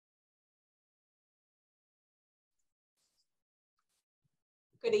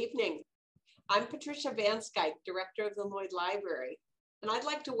Good evening. I'm Patricia Van Skyke, Director of the Lloyd Library, and I'd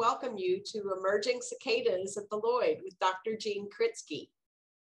like to welcome you to Emerging Cicadas at the Lloyd with Dr. Jean Kritsky.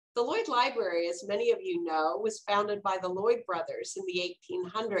 The Lloyd Library, as many of you know, was founded by the Lloyd brothers in the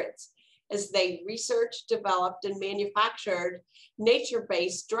 1800s as they researched, developed, and manufactured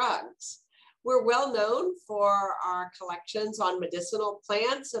nature-based drugs. We're well known for our collections on medicinal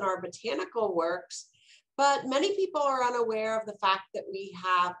plants and our botanical works, but many people are unaware of the fact that we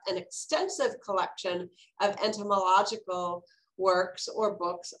have an extensive collection of entomological works or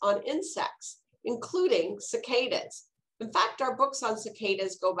books on insects, including cicadas. In fact, our books on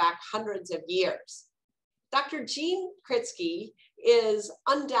cicadas go back hundreds of years. Dr. Jean Kritsky is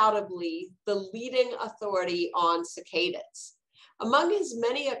undoubtedly the leading authority on cicadas. Among his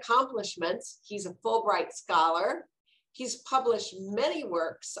many accomplishments, he's a Fulbright scholar. He's published many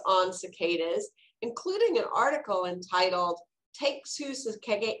works on cicadas, including an article entitled Take Two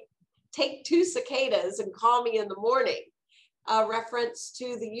Cicadas and Call Me in the Morning, a reference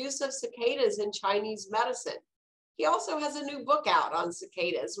to the use of cicadas in Chinese medicine. He also has a new book out on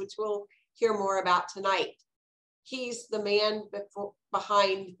cicadas, which we'll hear more about tonight. He's the man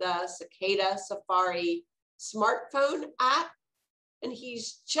behind the Cicada Safari smartphone app, and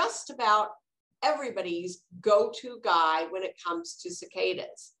he's just about everybody's go-to guy when it comes to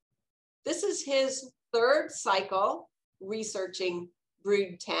cicadas. This is his third cycle researching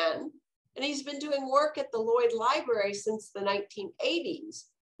Brood 10, and he's been doing work at the Lloyd Library since the 1980s,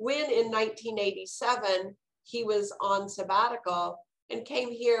 when in 1987, he was on sabbatical and came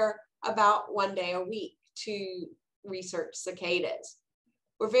here about one day a week to research cicadas.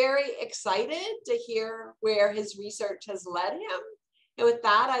 We're very excited to hear where his research has led him. And with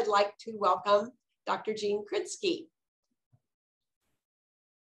that, I'd like to welcome Dr. Jean Kritsky.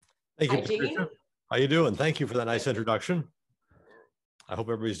 Thank you, Hi, Patricia. Jean. How you doing? Thank you for that nice introduction. I hope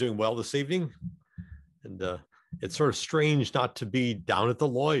everybody's doing well this evening. And it's sort of strange not to be down at the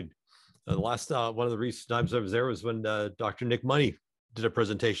Lloyd. The last one of the recent times I was there was when Dr. Nick Money did a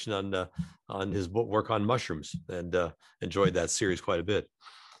presentation on his book work on mushrooms, and enjoyed that series quite a bit.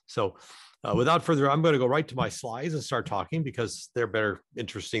 So without further, I'm going to go right to my slides and start talking because they're better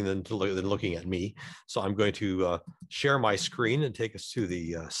interesting than looking at me. So I'm going to share my screen and take us to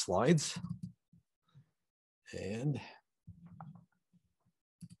the slides. And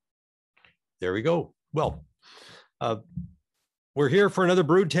there we go. Well, we're here for another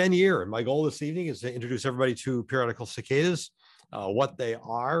Brood 10 year. And my goal this evening is to introduce everybody to periodical cicadas, what they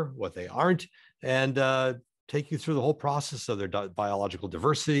are, what they aren't, and take you through the whole process of their biological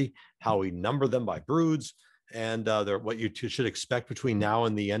diversity, how we number them by broods, and what you should expect between now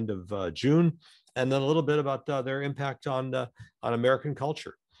and the end of June, and then a little bit about their impact on American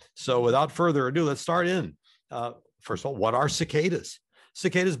culture. So without further ado, let's start in. First of all, what are cicadas?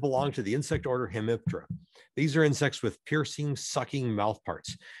 Cicadas belong to the insect order Hemiptera. These are insects with piercing, sucking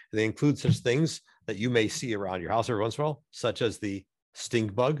mouthparts. They include such things that you may see around your house every once in a while, such as the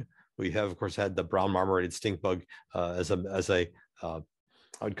stink bug. We have, of course, had the brown marmorated stink bug I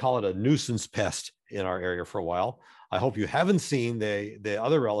would call it a nuisance pest in our area for a while. I hope you haven't seen the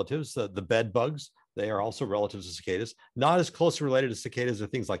other relatives, the bed bugs. They are also relatives of cicadas, not as closely related to cicadas are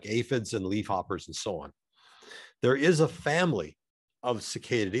things like aphids and leafhoppers and so on. There is a family of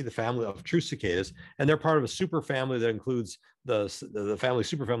Cicadae, the family of true cicadas, and they're part of a superfamily that includes the family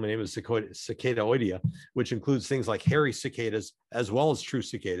superfamily name is Cicadoidea, which includes things like hairy cicadas as well as true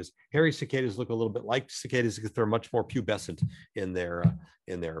cicadas. Hairy cicadas look a little bit like cicadas because they're much more pubescent in their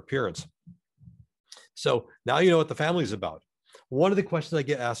appearance. So now you know what the family is about. One of the questions I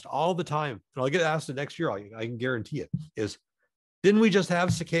get asked all the time, and I'll get asked it next year, I can guarantee it, is, didn't we just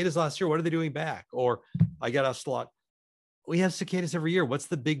have cicadas last year? What are they doing back? Or I get asked a lot, we have cicadas every year. What's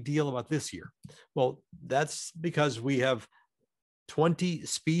the big deal about this year? Well, that's because we have 20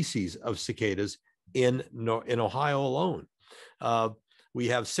 species of cicadas in Ohio alone. We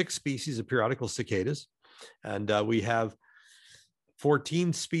have 6 species of periodical cicadas, and we have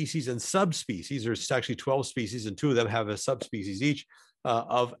 14 species and subspecies. There's actually 12 species, and 2 of them have a subspecies each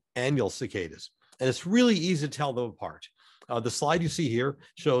of annual cicadas. And it's really easy to tell them apart. The slide you see here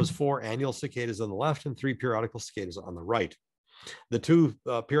shows 4 annual cicadas on the left and 3 periodical cicadas on the right. The 2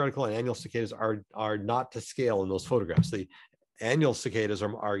 periodical and annual cicadas are not to scale in those photographs. The annual cicadas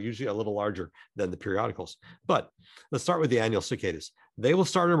are usually a little larger than the periodicals. But let's start with the annual cicadas. They will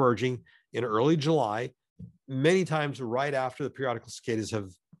start emerging in early July, many times right after the periodical cicadas have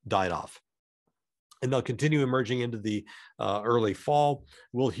died off. and they'll continue emerging into the early fall.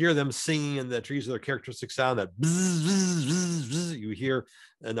 We'll hear them singing in the trees with their characteristic sound, that bzz, bzz, bzz, bzz, you hear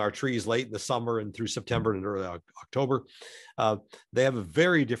in our trees late in the summer and through September and early October. They have a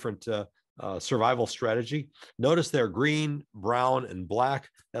very different survival strategy. Notice they're green, brown, and black.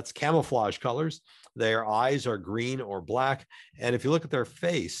 That's camouflage colors. Their eyes are green or black. And if you look at their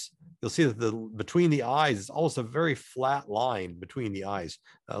face, you'll see that between the eyes, it's almost a very flat line between the eyes,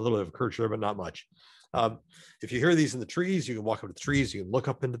 a little bit of curvature, but not much. If you hear these in the trees, you can walk up to the trees, you can look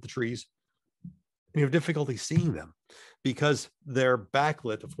up into the trees. You have difficulty seeing them because they're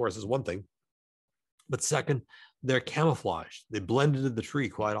backlit, of course, is one thing. But second, they're camouflaged. They blend into the tree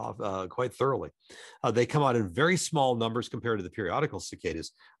quite thoroughly. They come out in very small numbers compared to the periodical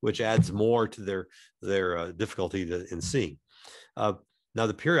cicadas, which adds more to their difficulty in seeing. Now,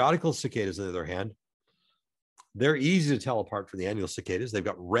 the periodical cicadas, on the other hand, they're easy to tell apart from the annual cicadas. They've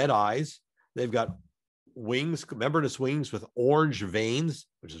got red eyes. They've got wings, membranous wings with orange veins,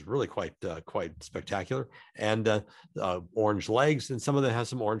 which is really quite spectacular, and orange legs, and some of them have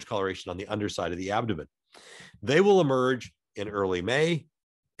some orange coloration on the underside of the abdomen. They will emerge in early May,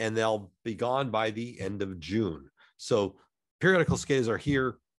 and they'll be gone by the end of June. So periodical cicadas are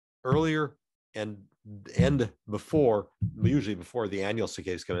here earlier and end usually before the annual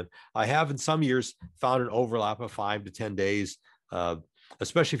cicadas come in. I have in some years found an overlap of 5 to 10 days,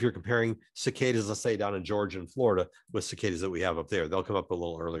 especially if you're comparing cicadas, let's say down in Georgia and Florida, with cicadas that we have up there. They'll come up a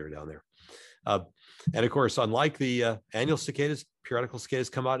little earlier down there. And of course, unlike the annual cicadas, periodical cicadas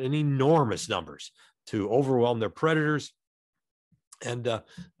come out in enormous numbers to overwhelm their predators and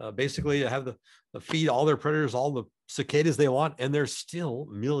basically have the feed all their predators, all the cicadas they want, and there's still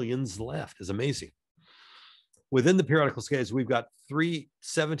millions left. It's amazing. Within the periodical cicadas, we've got 3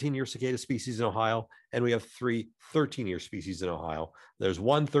 17-year cicada species in Ohio, and we have 3 13-year species in Ohio. There's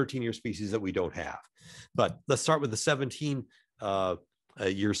 1 13-year species that we don't have. But let's start with the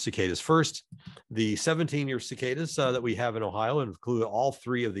 17-year cicadas first. The 17-year cicadas that we have in Ohio include all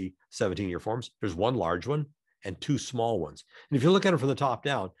 3 of the 17-year forms. There's 1 large one and 2 small ones. And if you look at them from the top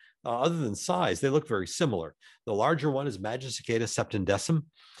down, other than size, they look very similar. The larger one is Magicicada septendecim.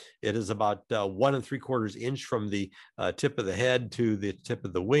 It is about 1 3/4 inch from the tip of the head to the tip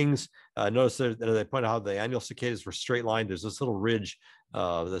of the wings. Notice that they point out how the annual cicadas were straight lined. There's this little ridge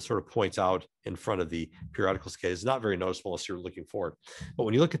that sort of points out in front of the periodical cicadas. Not very noticeable unless you're looking for it. But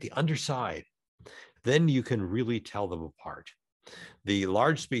when you look at the underside, then you can really tell them apart. The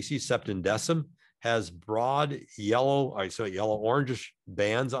large species, septendecim, has broad yellow orangish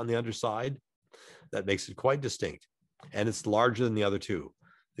bands on the underside. That makes it quite distinct. And it's larger than the other 2.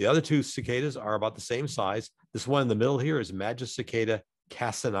 The other 2 cicadas are about the same size. This one in the middle here is Magicicada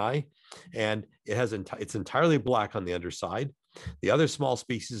cassini, and it's entirely black on the underside. The other small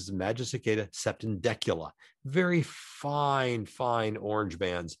species is Magicicada septendecula. Very fine orange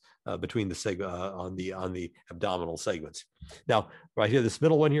bands between the on the abdominal segments. Now, right here, this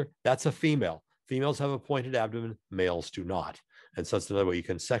middle one here, that's a female. Females have a pointed abdomen, males do not. And so that's another way you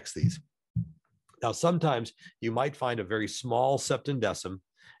can sex these. Now, sometimes you might find a very small septendecim,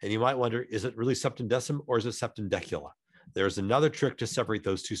 and you might wonder, is it really septendecim or is it septendecula? There's another trick to separate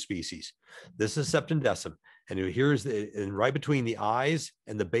those 2 species. This is septendecim, and here's and right between the eyes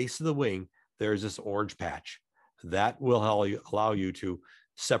and the base of the wing, there's this orange patch. That will allow you to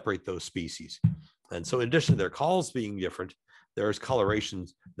separate those species. And so in addition to their calls being different, there's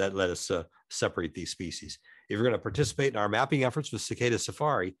colorations that let us separate these species. If you're going to participate in our mapping efforts with Cicada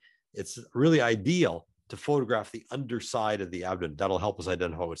Safari, it's really ideal to photograph the underside of the abdomen. That'll help us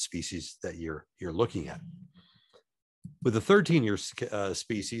identify what species that you're looking at. With the 13-year cicada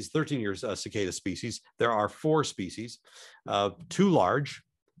species, there are 4 species, 2 large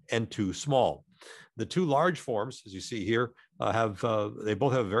and 2 small. The 2 large forms, as you see here, they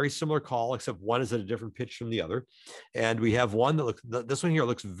both have a very similar call, except one is at a different pitch from the other. And we have one this one here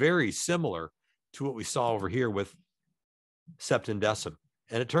looks very similar to what we saw over here with septendecim.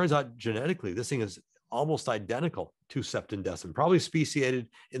 And it turns out genetically, this thing is almost identical to septendecim, probably speciated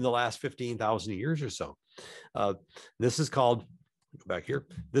in the last 15,000 years or so. This is called, go back here,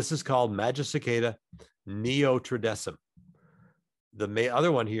 this is called Magicicada neotridecim. The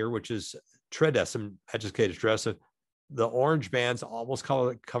other one here, which is tridecim, Magicicada tridecim, the orange bands almost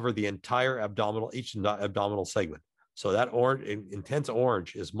cover the entire each abdominal segment. So that intense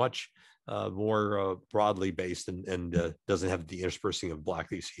orange is much more broadly based and doesn't have the interspersing of black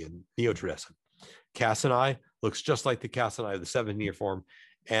that you see in neotridecim. Cassini looks just like the cassini of the 17-year form,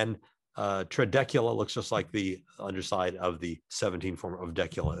 and tridecula looks just like the underside of the 17 form of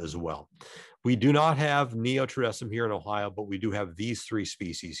decula as well. We do not have neotridecim here in Ohio, but we do have these 3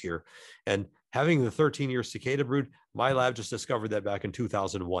 species here. And Having the 13-year cicada brood, my lab just discovered that back in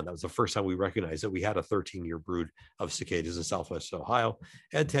 2001. That was the first time we recognized that we had a 13-year brood of cicadas in Southwest Ohio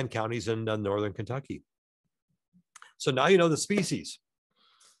and 10 counties in northern Kentucky. So now you know the species.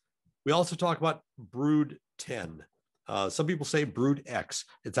 We also talk about brood 10. Some people say brood X.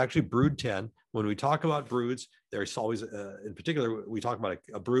 It's actually brood 10. When we talk about broods, there's always, in particular, we talk about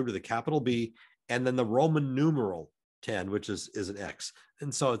a brood with a capital B and then the Roman numeral 10, which is an X.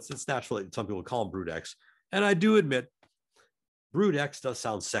 And so it's natural that some people call them brood X. And I do admit, brood X does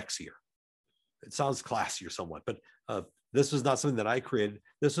sound sexier. It sounds classier somewhat, but this was not something that I created.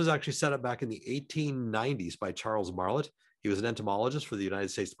 This was actually set up back in the 1890s by Charles Darwin. He was an entomologist for the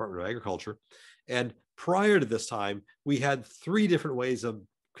United States Department of Agriculture. And prior to this time, we had 3 different ways of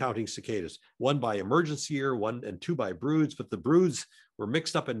counting cicadas, 1 by emergence year, 1 and 2 by broods, but the broods were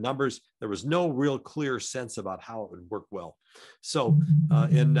mixed up in numbers. There was no real clear sense about how it would work well. So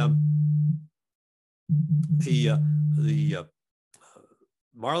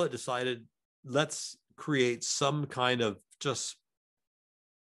Marlett decided, let's create some kind of just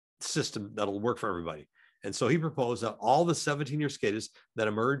system that'll work for everybody. And so he proposed that all the 17-year cicadas that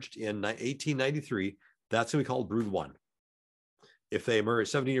emerged in 1893, that's going to be called brood 1. If they emerge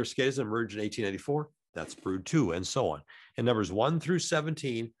 17-year cicadas that emerged in 1894, that's brood 2, and so on. And numbers 1 through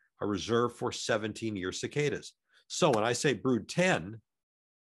 17 are reserved for 17-year cicadas. So when I say brood 10,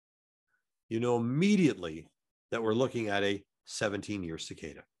 you know immediately that we're looking at a 17-year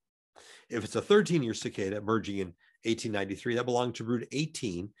cicada. If it's a 13-year cicada emerging in 1893, that belonged to brood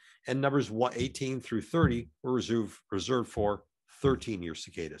 18, and numbers 18 through 30 were reserved for 13-year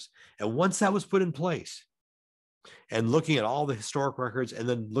cicadas. And once that was put in place, and looking at all the historic records and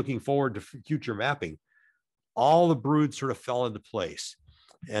then looking forward to future mapping, all the broods sort of fell into place.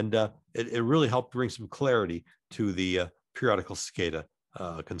 And it really helped bring some clarity to the periodical cicada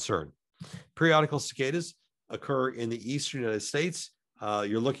concern. Periodical cicadas occur in the eastern United States.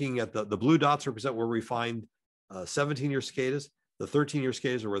 You're looking at the blue dots represent where we find 17-year cicadas. The 13-year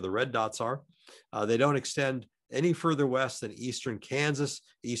cicadas are where the red dots are. They don't extend any further west than eastern Kansas,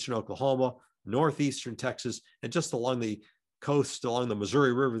 eastern Oklahoma, northeastern Texas, and just along the coast, along the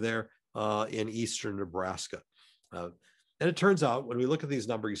Missouri River there in eastern Nebraska. And it turns out when we look at these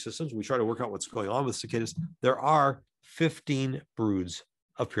numbering systems, we try to work out what's going on with cicadas, there are 15 broods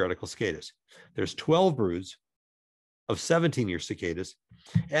of periodical cicadas. There's 12 broods of 17-year cicadas,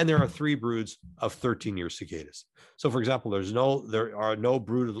 and there are 3 broods of 13-year cicadas. So for example, there's not a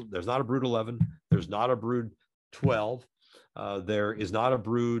brood 11, there's not a brood 12, there is not a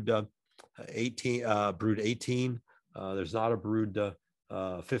brood 18, there's not a brood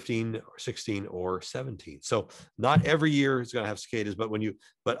 15 or 16 or 17. So not every year is going to have cicadas, but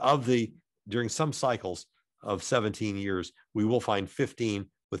during some cycles of 17 years, we will find 15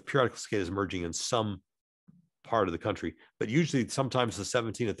 with periodical cicadas emerging in some part of the country, but usually sometimes the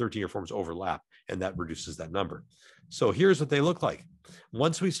 17 and 13-year forms overlap, and that reduces that number. So here's what they look like.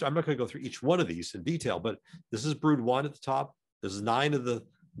 Once we start, I'm not going to go through each one of these in detail, but this is brood 1 at the top. This is 9 of the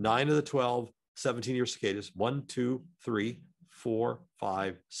 12 17-year cicadas, 1, 2, 3, 4,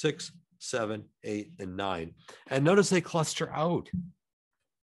 5, 6, 7, 8, and 9. And notice they cluster out.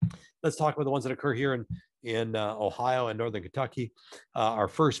 Let's talk about the ones that occur here in Ohio and northern Kentucky. Our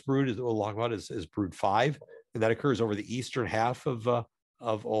first brood we'll talk about is brood 5, and that occurs over the eastern half of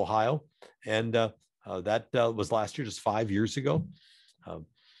Ohio. And that was last year, just 5 years ago.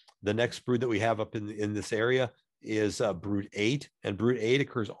 The next brood that we have up in this area is brood 8, and brood 8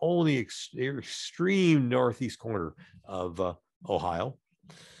 occurs only extreme northeast corner of Ohio.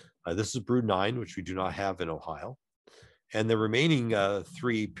 This is brood 9, which we do not have in Ohio. And the remaining 3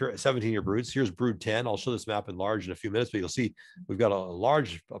 17-year broods, here's brood 10. I'll show this map in large in a few minutes, but you'll see we've got a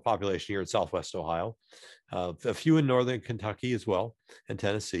large population here in Southwest Ohio, a few in northern Kentucky as well, and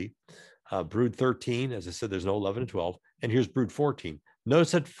Tennessee. Brood 13, as I said, there's no 11 and 12. And here's brood 14.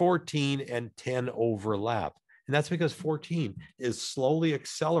 Notice that 14 and 10 overlap. And that's because 14 is slowly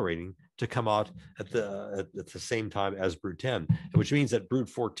accelerating to come out at the same time as brood 10, which means that brood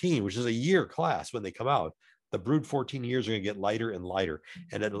 14, which is a year class when they come out, the brood 14 years are going to get lighter and lighter.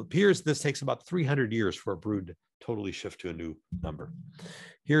 And it appears this takes about 300 years for a brood to totally shift to a new number.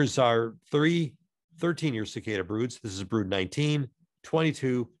 Here's our 3 13-year cicada broods. This is brood 19,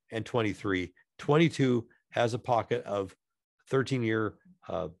 22, and 23. 22 has a pocket of 13-year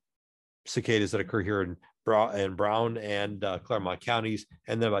cicadas that occur here in Brown and Claremont counties,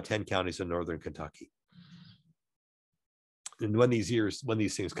 and then about 10 counties in northern Kentucky. And when these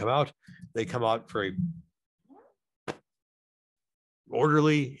things come out, they come out very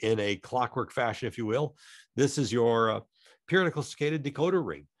orderly in a clockwork fashion, if you will. This is your periodical cicada decoder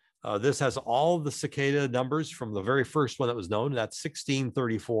ring. This has all the cicada numbers from the very first one that was known. That's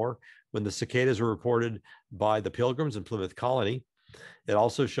 1634, when the cicadas were reported by the Pilgrims in Plymouth Colony. It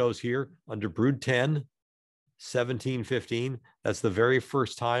also shows here under brood 10, 1715. That's the very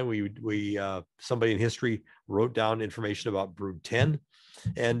first time somebody in history wrote down information about brood 10.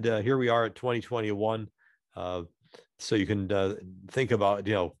 And here we are at 2021. So you can think about,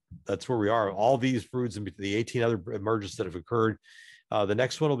 that's where we are. All these broods and the 18 other emergence that have occurred. The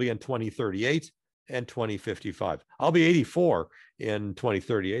next one will be in 2038 and 2055. I'll be 84 in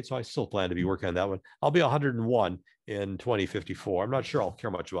 2038, so I still plan to be working on that one. I'll be 101 in 2054. I'm not sure I'll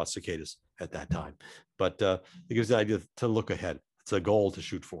care much about cicadas at that time, but it gives the idea to look ahead. It's a goal to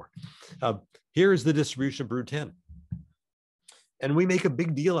shoot for. Here's the distribution of brood 10. And we make a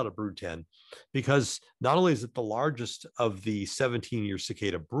big deal out of brood 10 because not only is it the largest of the 17-year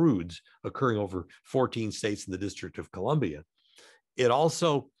cicada broods occurring over 14 states in the District of Columbia, it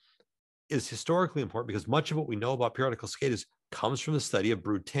also is historically important because much of what we know about periodical cicadas comes from the study of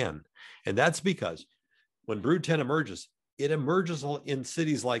brood 10. And that's because when brood 10 emerges, it emerges in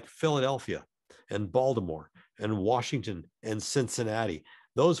cities like Philadelphia and Baltimore and Washington and Cincinnati.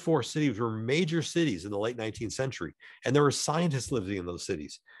 Those four cities were major cities in the late 19th century, and there were scientists living in those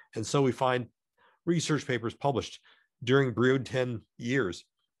cities. And so we find research papers published during brood 10 years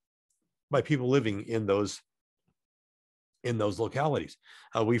by people living in those localities.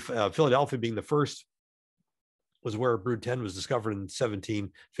 Philadelphia being the first was where brood 10 was discovered in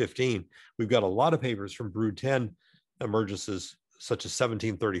 1715. We've got a lot of papers from brood 10 emergences, such as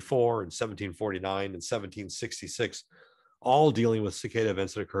 1734 and 1749 and 1766, all dealing with cicada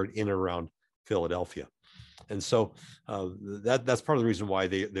events that occurred in and around Philadelphia. And so that's part of the reason why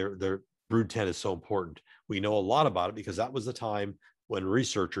their brood 10 is so important. We know a lot about it because that was the time when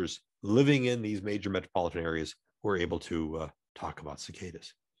researchers living in these major metropolitan areas were able to talk about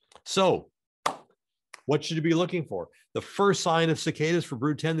cicadas. So what should you be looking for? The first sign of cicadas for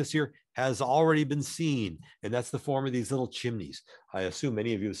brood 10 this year has already been seen, and that's the form of these little chimneys. I assume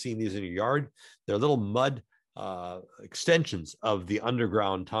many of you have seen these in your yard. They're little mud extensions of the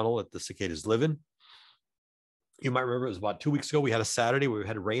underground tunnel that the cicadas live in. You might remember it was about 2 weeks ago. We had a Saturday where we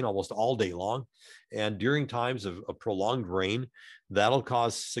had rain almost all day long. And during times of prolonged rain, that'll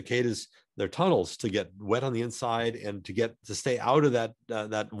cause cicadas, their tunnels, to get wet on the inside and to stay out of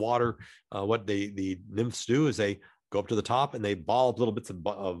that water. What the nymphs do is they go up to the top and they ball up little bits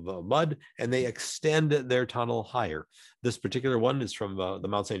of mud and they extend their tunnel higher. This particular one is from the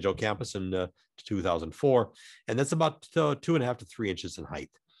Mount St. Joe campus in 2004. And that's about 2.5 to 3 inches in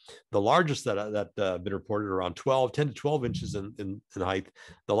height. The largest that been reported around 10 to 12 inches in height.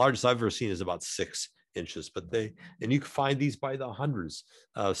 The largest I've ever seen is about 6 inches, and you can find these by the hundreds.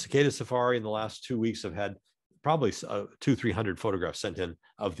 Cicada Safari in the last 2 weeks have had probably 200-300 photographs sent in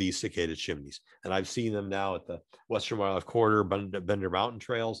of these cicada chimneys. And I've seen them now at the Western Wildlife Corridor, Bender Mountain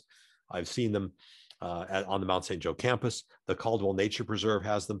Trails. I've seen them on the Mount St. Joe campus. The Caldwell Nature Preserve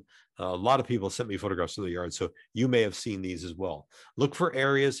has them. A lot of people sent me photographs of the yard, so you may have seen these as well. Look for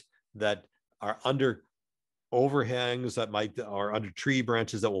areas that are under overhangs or under tree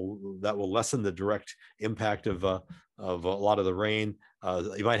branches that will lessen the direct impact of a lot of the rain.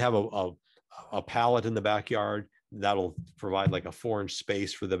 You might have a pallet in the backyard that'll provide like a 4-inch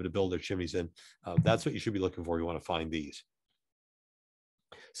space for them to build their chimneys in. That's what you should be looking for. You want to find these.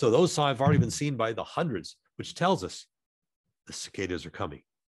 So those have already been seen by the hundreds, which tells us the cicadas are coming.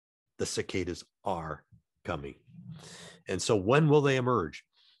 The cicadas are coming. And so when will they emerge?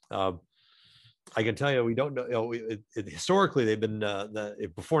 I can tell you, we don't know. Historically, they've been,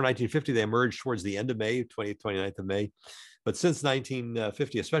 before 1950, they emerged towards the end of May, 29th of May. But since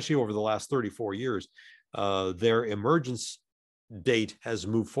 1950, especially over the last 34 years, their emergence date has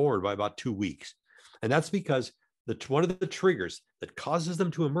moved forward by about 2 weeks. And that's because one of the triggers that causes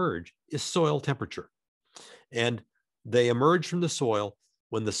them to emerge is soil temperature. And they emerge from the soil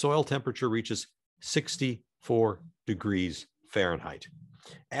when the soil temperature reaches 64 degrees Fahrenheit.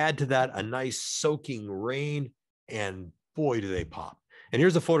 Add to that a nice soaking rain, and boy, do they pop. And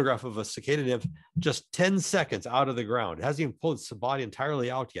here's a photograph of a cicada nymph just 10 seconds out of the ground. It hasn't even pulled its body entirely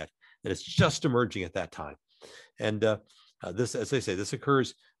out yet, and it's just emerging at that time. And this, as they say, this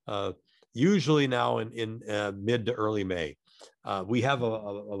occurs usually now in mid to early May. We have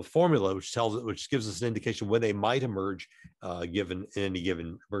a formula which gives us an indication when they might emerge, given in any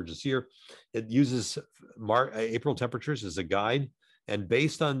given emergence year. It uses April temperatures as a guide, and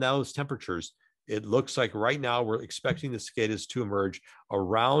based on those temperatures, it looks like right now we're expecting the cicadas to emerge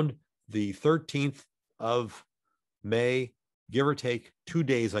around the 13th of May give or take 2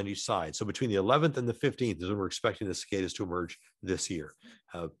 days on each side. So between the 11th and the 15th is when we're expecting the cicadas to emerge this year.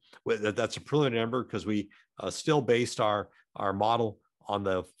 That's a preliminary number because we still based our model on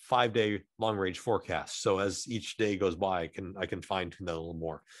the 5-day long-range forecast. So as each day goes by, I can fine-tune that a little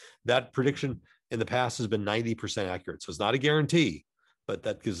more. That prediction in the past has been 90% accurate. So it's not a guarantee, but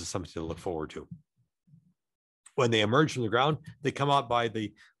that gives us something to look forward to. When they emerge from the ground, they come out by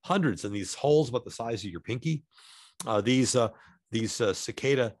the hundreds in these holes about the size of your pinky. These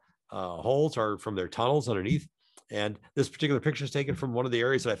cicada holes are from their tunnels underneath. And this particular picture is taken from one of the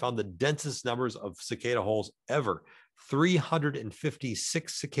areas that I found the densest numbers of cicada holes ever.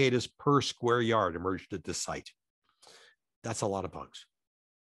 356 cicadas per square yard emerged at this site. That's a lot of bugs.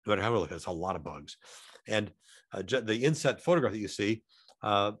 No matter how we look at it, it's a lot of bugs. And the inset photograph that you see,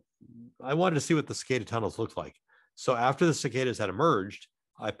 I wanted to see what the cicada tunnels looked like. So after the cicadas had emerged,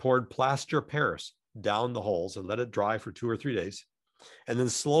 I poured plaster of Paris down the holes and let it dry for 2 or 3 days, and then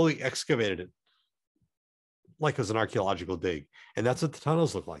slowly excavated it like it was an archaeological dig. And that's what the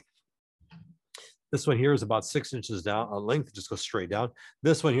tunnels look like. This one here is about 6 inches down in length, it just goes straight down.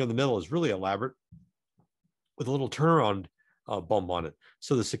 This one here in the middle is really elaborate with a little turnaround bump on it.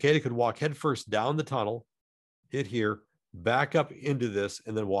 So the cicada could walk headfirst down the tunnel, hit here, back up into this,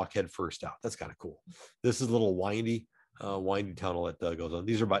 and then walk headfirst out. That's kind of cool. This is a little windy tunnel that goes on.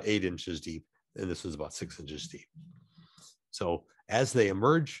 These are about 8 inches deep, and this is about 6 inches deep. So as they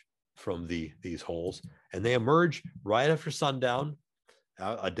emerge from these holes, and they emerge right after sundown,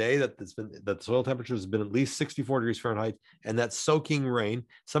 a day that the soil temperature has been at least 64 degrees Fahrenheit, and that soaking rain.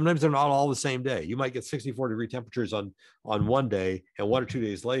 Sometimes they're not all the same day. You might get 64-degree temperatures on one day, and 1 or 2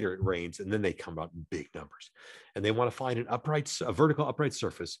 days later it rains, and then they come out in big numbers. And they want to find a vertical upright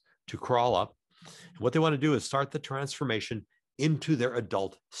surface to crawl up. And what they want to do is start the transformation into their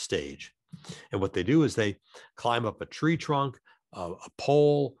adult stage. And what they do is they climb up a tree trunk, a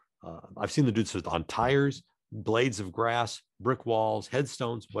pole. I've seen them do this on tires, blades of grass, brick walls,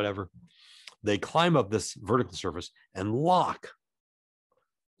 headstones, whatever. They climb up this vertical surface and lock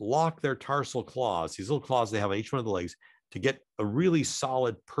their tarsal claws, these little claws they have on each one of the legs, to get a really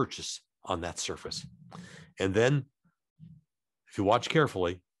solid purchase on that surface. And then, if you watch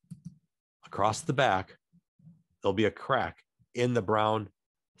carefully, across the back, there'll be a crack in the brown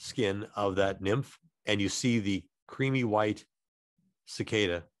skin of that nymph, and you see the creamy white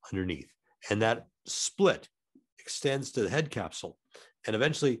cicada underneath. And that split extends to the head capsule and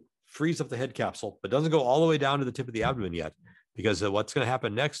eventually frees up the head capsule, but doesn't go all the way down to the tip of the abdomen yet, because what's going to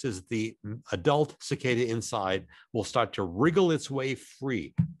happen next is the adult cicada inside will start to wriggle its way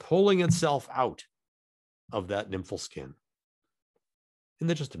free, pulling itself out of that nymphal skin. Isn't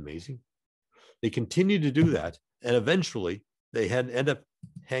that just amazing? They continue to do that, and eventually they end up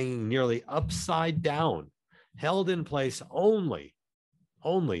hanging nearly upside down, held in place only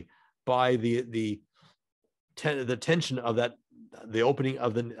by the tension of the opening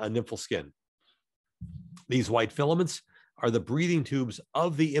of the nymphal skin. These white filaments are the breathing tubes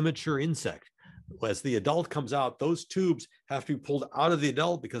of the immature insect. As the adult comes out, those tubes have to be pulled out of the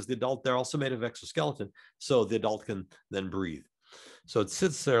adult, because the adult, they're also made of exoskeleton, so the adult can then breathe. So it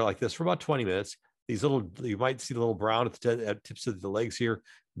sits there like this for about 20 minutes. These little, you might see the little brown at the tips of the legs here.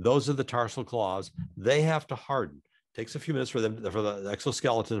 Those are the tarsal claws. They have to harden. It takes a few minutes for the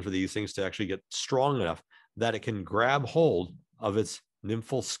exoskeleton for these things to actually get strong enough that it can grab hold of its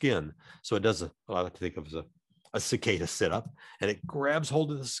nymphal skin. So it does what I like to think of as a cicada sit-up, and it grabs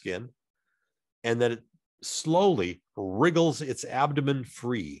hold of the skin, and then it slowly wriggles its abdomen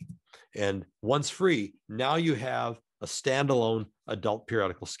free. And once free, now you have a standalone adult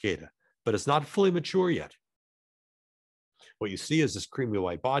periodical cicada, but it's not fully mature yet. What you see is this creamy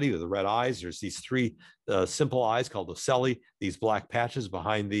white body with the red eyes. There's these 3 simple eyes called ocelli, these black patches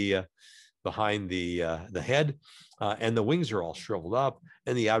behind the head, and the wings are all shriveled up,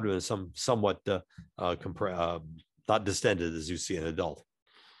 and the abdomen is somewhat not distended as you see in an adult.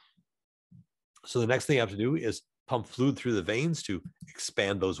 So the next thing you have to do is pump fluid through the veins to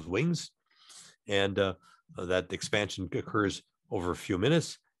expand those wings, and that expansion occurs over a few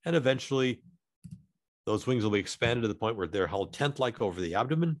minutes, and eventually those wings will be expanded to the point where they're held tent-like over the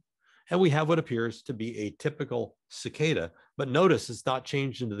abdomen, and we have what appears to be a typical cicada. But notice it's not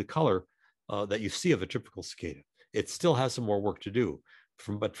changed into the color that you see of a typical cicada. It still has some more work to do.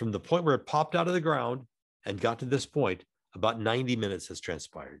 But from the point where it popped out of the ground and got to this point, about 90 minutes has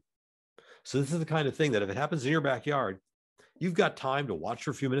transpired. So this is the kind of thing that if it happens in your backyard, you've got time to watch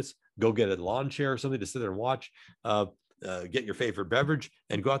for a few minutes, go get a lawn chair or something to sit there and watch, get your favorite beverage,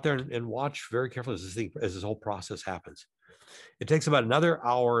 and go out there and watch very carefully as this whole process happens. It takes about another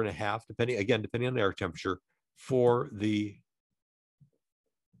hour and a half, depending on the air temperature, for the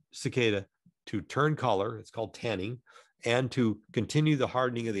cicada to turn color, it's called tanning, and to continue the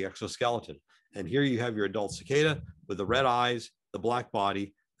hardening of the exoskeleton. And here you have your adult cicada with the red eyes, the black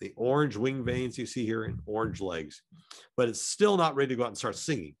body, the orange wing veins you see here, and orange legs. But it's still not ready to go out and start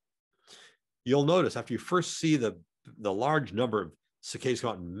singing. You'll notice after you first see the large number of cicadas come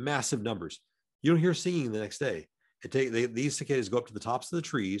out in massive numbers, you don't hear singing the next day. These cicadas go up to the tops of the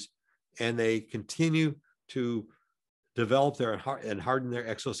trees, and they continue to develop and harden their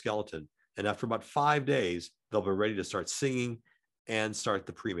exoskeleton. And after about 5 days, they'll be ready to start singing and start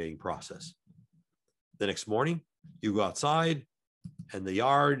the pre-mating process. The next morning, you go outside, and the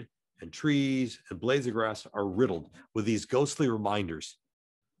yard and trees and blades of grass are riddled with these ghostly reminders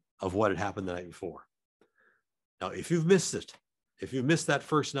of what had happened the night before. Now, if you've missed it, if you've missed that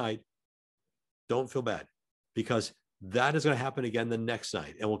first night, don't feel bad, because that is going to happen again the next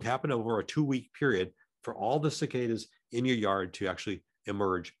night, and will happen over a 2-week period for all the cicadas in your yard to actually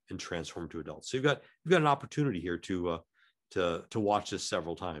emerge and transform to adults. So you've got an opportunity here to watch this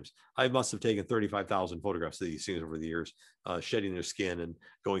several times. I must have taken 35,000 photographs of these things over the years, shedding their skin and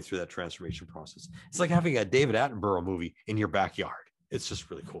going through that transformation process. It's like having a David Attenborough movie in your backyard. It's just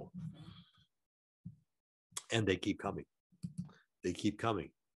really cool. And they keep coming. They keep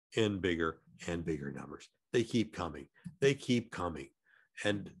coming in bigger and bigger numbers. They keep coming. They keep coming.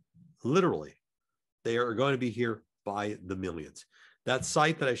 And literally, they are going to be here by the millions. That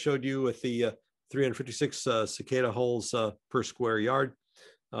site that I showed you with the 356 cicada holes per square yard,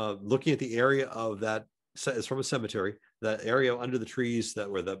 looking at the area of that is from a cemetery, that area under the trees that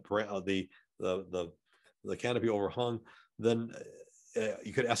where the canopy overhung, then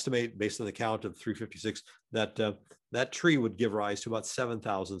you could estimate based on the count of 356 that that tree would give rise to about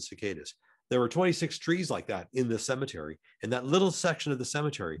 7,000 cicadas. There were 26 trees like that in the cemetery, and that little section of the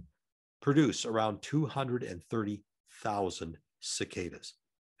cemetery produced around 230,000 cicadas.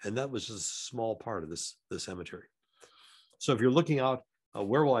 And that was just a small part of the cemetery. So if you're looking out,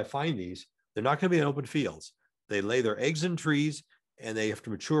 where will I find these? They're not going to be in open fields. They lay their eggs in trees, and they have to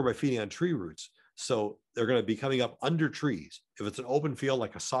mature by feeding on tree roots. So they're going to be coming up under trees. If it's an open field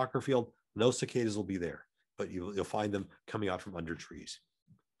like a soccer field, no cicadas will be there, but you'll find them coming out from under trees.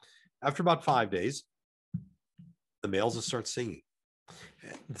 After about 5 days, the males will start singing.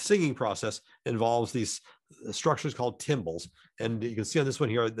 The singing process involves these structures called timbals. And you can see on this one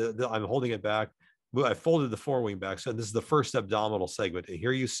here, I'm holding it back. I folded the forewing back. So this is the first abdominal segment. And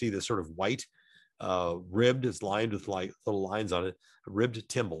here you see this sort of white ribbed, it's lined with like little lines on it, ribbed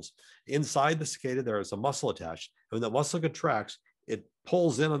timbals. Inside the cicada, there is a muscle attached. And when that muscle contracts, it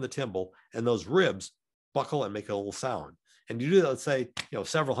pulls in on the timbal, and those ribs buckle and make a little sound. And you do that, let's say,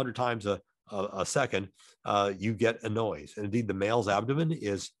 several hundred times a second, you get a noise. And indeed, the male's abdomen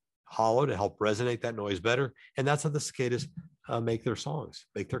is hollow to help resonate that noise better. And that's how the cicadas make their songs,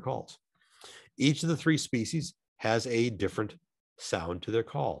 make their calls. Each of the 3 species has a different sound to their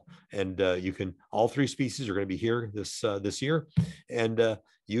call. And all 3 species are going to be here this year. And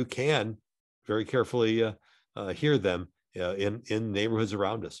you can very carefully hear them in neighborhoods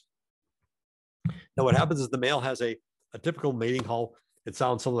around us. Now, what happens is the male has a typical mating call. It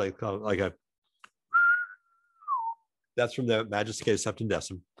sounds something like a, that's from the Cicada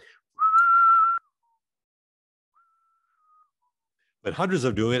septendecim. But hundreds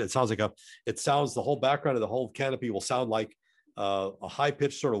of doing it, it sounds like the whole background of the whole canopy will sound like a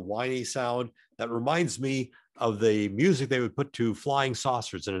high-pitched sort of whiny sound that reminds me of the music they would put to flying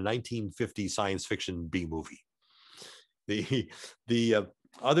saucers in a 1950 science fiction B movie. The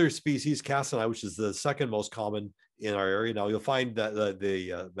other species, Cassini, which is the second most common in our area. Now you'll find that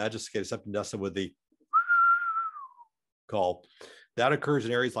the Cicada septendecim with the call, that occurs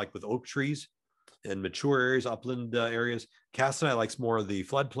in areas like with oak trees and mature areas, upland areas. Cassini likes more of the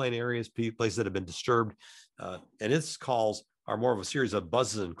floodplain areas, places that have been disturbed. And its calls are more of a series of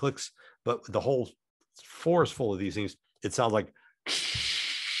buzzes and clicks, but the whole forest full of these things, it sounds like,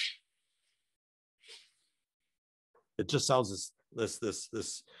 it just sounds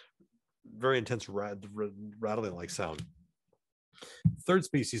this very intense rattling like sound. Third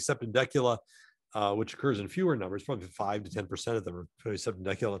species, Septendecula, which occurs in fewer numbers, probably 5 to 10% of them are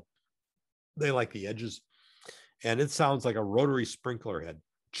Septendecula. They like the edges, and it sounds like a rotary sprinkler head.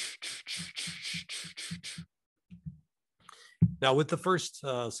 Now, with the first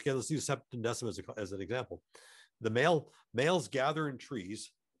scale, let's use septendecim as an example. The males gather in trees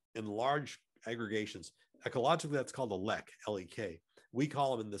in large aggregations. Ecologically, that's called a lek, L-E-K. We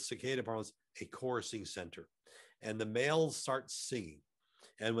call them in the cicada parlance a chorusing center. And the males start singing.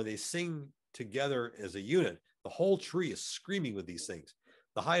 And when they sing together as a unit, the whole tree is screaming with these things.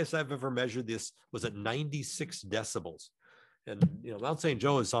 The highest I've ever measured this was at 96 decibels. And Mount St.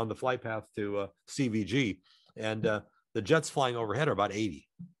 Joe is on the flight path to CVG, and the jets flying overhead are about 80.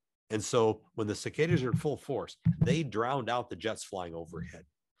 And so when the cicadas are in full force, they drowned out the jets flying overhead.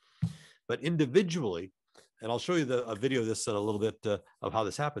 But individually, and I'll show you a video of this in a little bit of how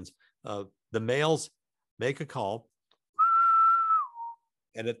this happens. The males make a call,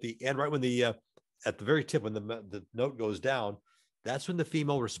 and at the end, right when at the very tip, when the note goes down, that's when the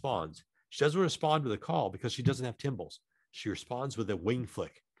female responds. She doesn't respond with a call because she doesn't have tymbals. She responds with a wing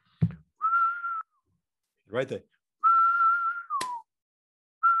flick. Right there.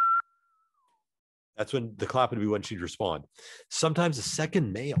 That's when the clap would be when she'd respond. Sometimes the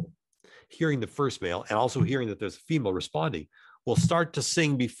second male, hearing the first male and also hearing that there's a female responding, will start to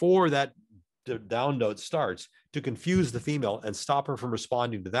sing before that down note starts to confuse the female and stop her from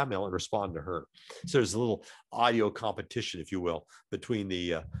responding to that male and respond to her. So there's a little audio competition, if you will, between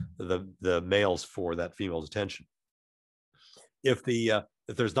the males for that female's attention. If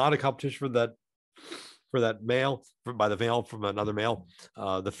there's not a competition for that male by the male from another male,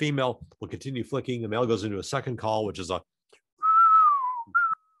 the female will continue flicking. The male goes into a second call, which is a,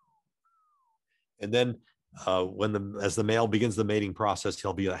 and then as the male begins the mating process,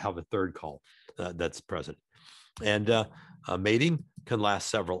 he'll have a third call that's present. And mating can last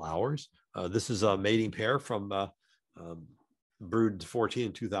several hours. This is a mating pair from brood 14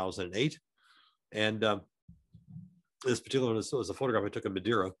 in 2008. And this particular one was a photograph I took of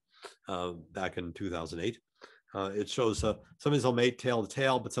Madeira back in 2008. It shows sometimes they'll mate tail to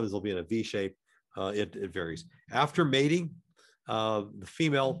tail, but sometimes they'll be in a V shape. It varies. After mating, the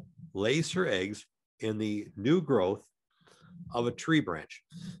female lays her eggs in the new growth of a tree branch.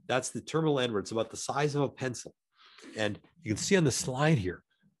 That's the terminal end, where it's about the size of a pencil. And you can see on the slide here,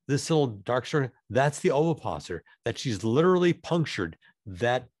 this little dark structure, that's the ovipositor that she's literally punctured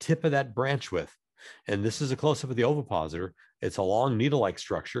that tip of that branch with. And this is a close-up of the ovipositor. It's a long needle-like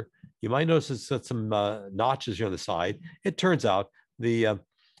structure. You might notice it's got some notches here on the side. It turns out the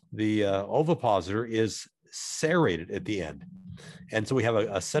ovipositor is serrated at the end. And so we have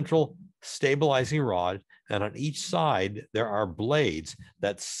a central stabilizing rod, and on each side, there are blades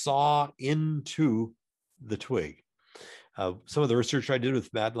that saw into the twig. Some of the research I did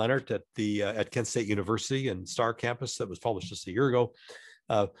with Matt Leonard at Kent State University and Star Campus that was published just a year ago,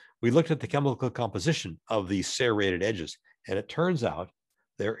 we looked at the chemical composition of these serrated edges, and it turns out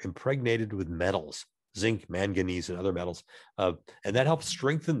they're impregnated with metals, zinc, manganese, and other metals, and that helps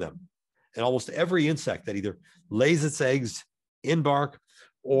strengthen them. And almost every insect that either lays its eggs in bark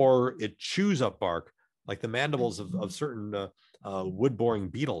or it chews up bark, like the mandibles of certain wood-boring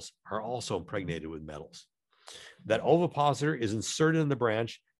beetles, are also impregnated with metals. That ovipositor is inserted in the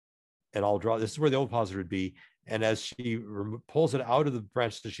branch, and I'll draw, this is where the ovipositor would be. And as she pulls it out of the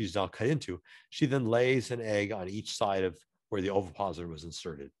branch that she's now cut into, she then lays an egg on each side of where the ovipositor was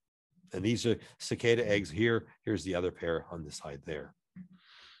inserted. And these are cicada eggs here. Here's the other pair on the side there.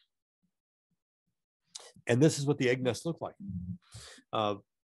 And this is what the egg nests look like.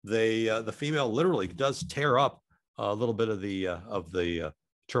 The female literally does tear up a little bit of the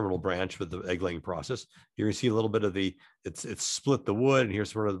terminal branch with the egg laying process. You're going to see a little bit of it's split the wood, and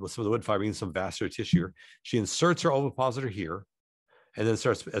here's some of the wood fibering, some vascular tissue. She inserts her ovipositor here, and then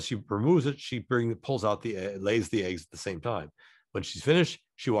starts, as she removes it, she pulls out lays the eggs at the same time. When she's finished,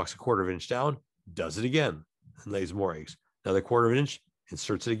 she walks a quarter of an inch down, does it again, and lays more eggs. Another quarter of an inch,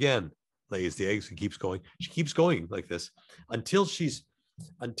 inserts it again, lays the eggs, and keeps going. She keeps going like this until she's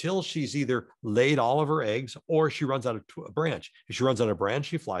either laid all of her eggs or she runs out of a branch. If she runs out of a branch,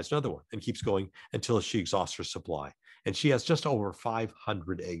 she flies another one and keeps going until she exhausts her supply. And she has just over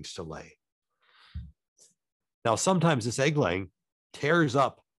 500 eggs to lay. Now, sometimes this egg laying tears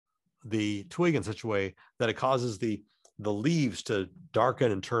up the twig in such a way that it causes the leaves to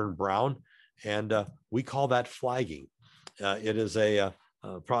darken and turn brown. And we call that flagging. It is the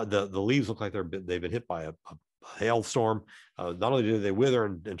leaves look like they've been hit by a hailstorm. Not only do they wither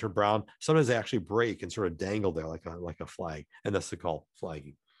and turn brown, sometimes they actually break and sort of dangle there like a flag, and that's called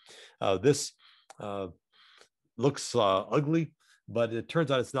flagging. This looks ugly, but it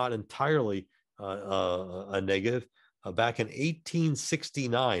turns out it's not entirely a negative. Back in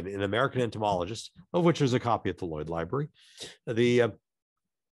 1869, an American Entomologist, of which there's a copy at the Lloyd Library, there's an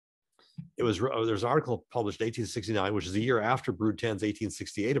article published in 1869, which is a year after Brood 10's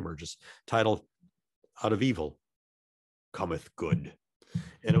 1868 emerges, titled "Out of Evil Cometh Good."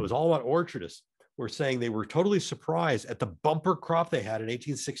 And it was all about orchardists were saying they were totally surprised at the bumper crop they had in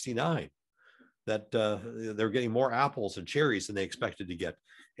 1869, that they were getting more apples and cherries than they expected to get.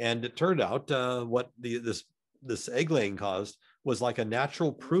 And it turned out what this egg laying caused was like a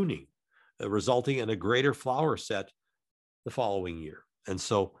natural pruning, resulting in a greater flower set the following year. And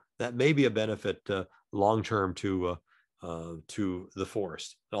so that may be a benefit long-term to the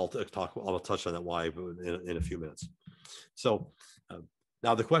forest. I'll touch on that why in a few minutes. So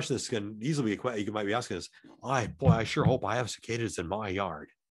now the question is can easily be you might be asking is, I sure hope I have cicadas in my yard.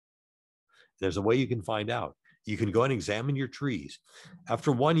 There's a way you can find out. You can go and examine your trees.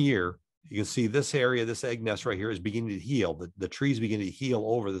 After 1 year, you can see this area, this egg nest right here is beginning to heal. The trees begin to heal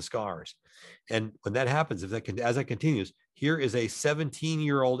over the scars. And when that happens, as that continues, here is a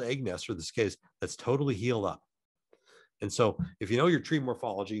 17-year-old egg nest for this case that's totally healed up. And so if you know your tree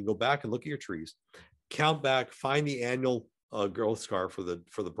morphology, you can go back and look at your trees, count back, find the annual growth scar for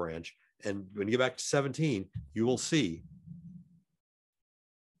the branch. And when you get back to 17, you will see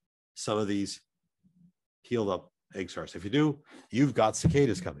some of these healed up egg scars. If you do, you've got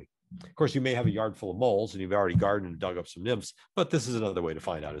cicadas coming. Of course, you may have a yard full of moles and you've already gardened and dug up some nymphs, but this is another way to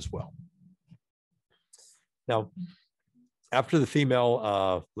find out as well. Now, after the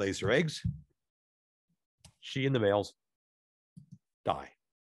female lays her eggs, she and the males die.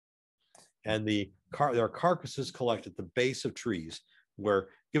 And there are carcasses collected at the base of trees where,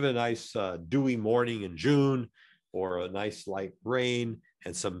 given a nice dewy morning in June or a nice light rain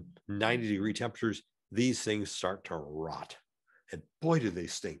and some 90-degree temperatures, these things start to rot. And boy, do they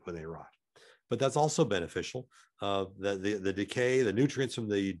stink when they rot. But that's also beneficial. The decay, the nutrients from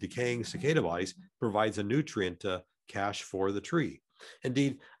the decaying cicada bodies provides a nutrient cache for the tree.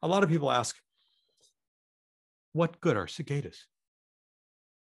 Indeed, a lot of people ask, what good are cicadas?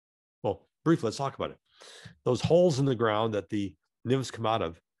 Well, briefly, let's talk about it. Those holes in the ground that the nymphs come out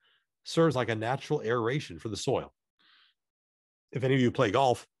of serves like a natural aeration for the soil. If any of you play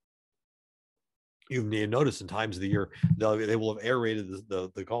golf, you may notice in times of the year, they will have aerated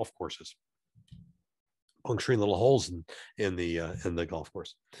the golf courses, puncturing little holes in the golf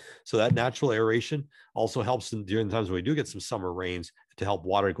course. So that natural aeration also helps during the times when we do get some summer rains to help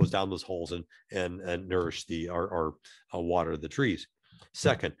water. It goes down those holes and nourish or water the trees.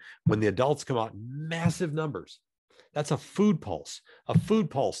 Second, when the adults come out in massive numbers, that's a food pulse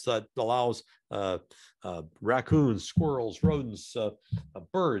that allows raccoons, squirrels, rodents,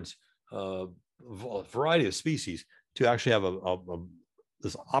 birds, a variety of species to actually have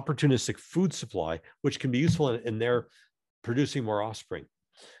this opportunistic food supply, which can be useful in their producing more offspring.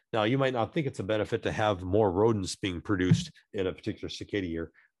 Now, you might not think it's a benefit to have more rodents being produced in a particular cicada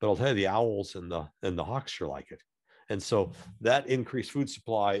year, but I'll tell you, the owls and the hawks sure like it. And so that increased food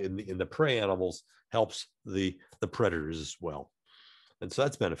supply in the prey animals helps the predators as well. And so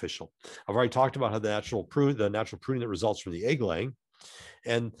that's beneficial. I've already talked about how the natural pruning that results from the egg laying.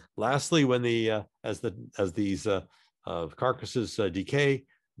 And lastly, when as these carcasses decay,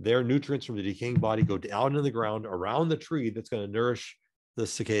 their nutrients from the decaying body go down in the ground around the tree that's going to nourish the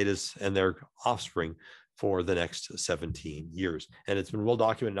cicadas and their offspring for the next 17 years. And it's been well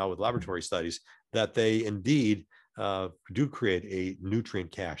documented now with laboratory studies that they indeed do create a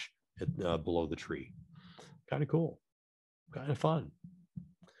nutrient cache below the tree. Kind of cool, kind of fun.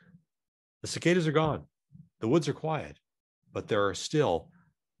 The cicadas are gone. The woods are quiet, but there are still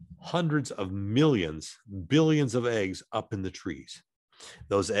hundreds of millions, billions of eggs up in the trees.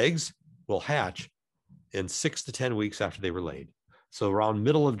 Those eggs will hatch in 6 to 10 weeks after they were laid. So around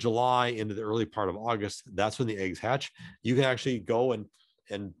middle of July into the early part of August, that's when the eggs hatch. You can actually go and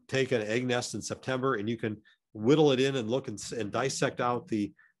take an egg nest in September, and you can whittle it in and look and dissect out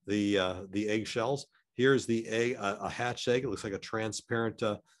the egg shells. Here's the egg, a hatched egg. It looks like a transparent,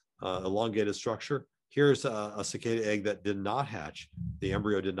 elongated structure. Here's a cicada egg that did not hatch. The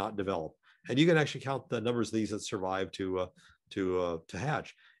embryo did not develop. And you can actually count the numbers of these that survive to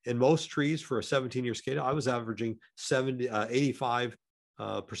hatch. In most trees for a 17-year cicada, I was averaging 85%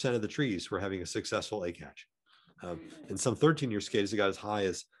 of the trees were having a successful egg hatch. In some 13-year cicadas, it got as high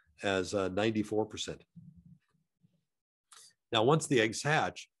as 94%. Now, once the eggs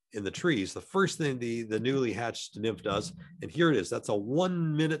hatch in the trees, the first thing the newly hatched nymph does, and here it is, that's a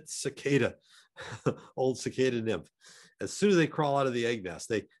 1-minute cicada, old cicada nymph. As soon as they crawl out of the egg nest,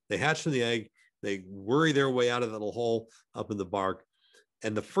 they hatch from the egg, they worry their way out of that little hole up in the bark,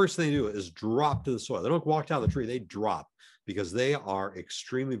 and the first thing they do is drop to the soil. They don't walk down the tree, they drop, because they are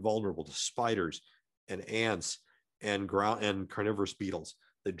extremely vulnerable to spiders and ants and carnivorous beetles.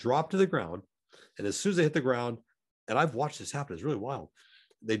 They drop to the ground, and as soon as they hit the ground, and I've watched this happen, it's really wild.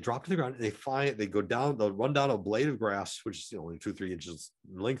 They drop to the ground and they go down, they'll run down a blade of grass, which is only 2-3 inches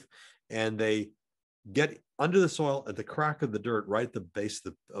in length, and they get under the soil at the crack of the dirt right at the base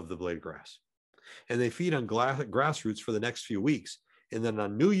of the blade of grass. And they feed on grass roots for the next few weeks. And then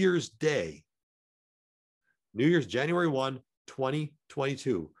on New Year's Day, January 1,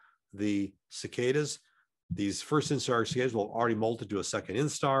 2022, the cicadas these first instar cicadas will already molt to a second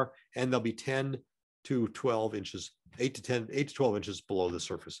instar, and they'll be 10 to 12 inches, 8 to 12 inches below the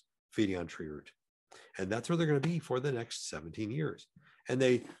surface, feeding on tree root. And that's where they're going to be for the next 17 years. And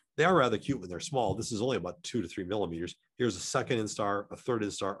they are rather cute when they're small. This is only about 2 to 3 millimeters. Here's a second instar, a third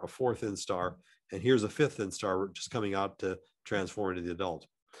instar, a fourth instar, and here's a fifth instar just coming out to transform into the adult.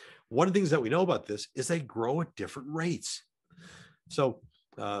 One of the things that we know about this is they grow at different rates. So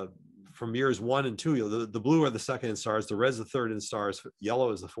from years 1 and 2, the blue are the second instars, the red is the third instars,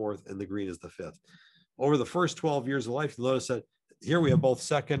 yellow is the fourth, and the green is the fifth. Over the first 12 years of life, you'll notice that here we have both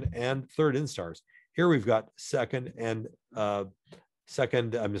second and third instars. Here we've got the second and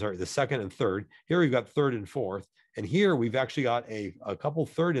third. Here we've got third and fourth. And here we've actually got a couple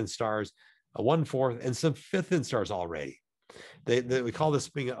third instars, a 1/4, and some fifth instars already. We call this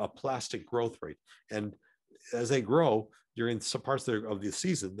being a plastic growth rate. And as they grow during some parts of the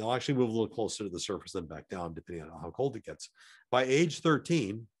season, they'll actually move a little closer to the surface and back down, depending on how cold it gets. By age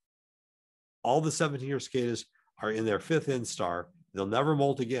 13, all the 17-year cicadas are in their fifth instar. They'll never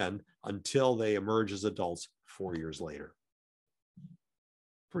molt again until they emerge as adults 4 years later.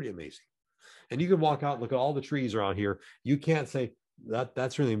 Pretty amazing. And you can walk out and look at all the trees around here. You can't say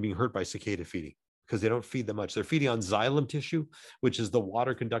that's really being hurt by cicada feeding, because they don't feed them much. They're feeding on xylem tissue, which is the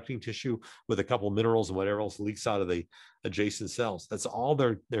water conducting tissue with a couple of minerals and whatever else leaks out of the adjacent cells. That's all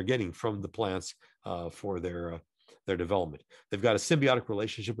they're getting from the plants for their development. They've got a symbiotic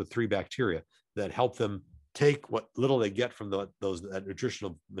relationship with 3 bacteria that help them take what little they get from that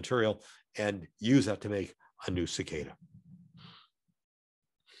nutritional material and use that to make a new cicada.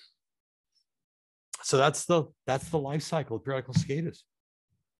 So that's the life cycle of periodical cicadas.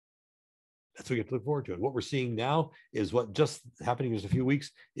 That's what we get to look forward to. And what we're seeing now is what just happening in just a few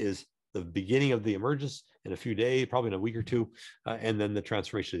weeks is the beginning of the emergence in a few days, probably in a week or two, and then the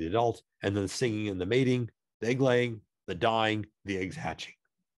transformation of the adult, and then the singing and the mating, the egg laying, the dying, the eggs hatching.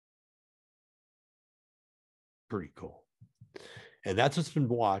 Pretty cool. And that's what's been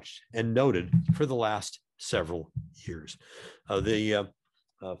watched and noted for the last several years. The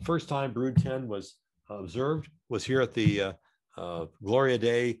first time brood 10 was observed was here at the Gloria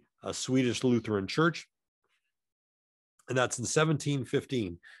Dei Swedish Lutheran Church. And that's in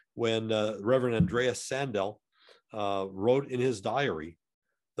 1715, when Reverend Andreas Sandell wrote in his diary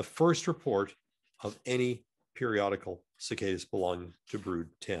the first report of any periodical cicadas belonging to brood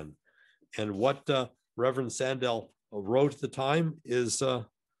 10. And what Reverend Sandell wrote at the time is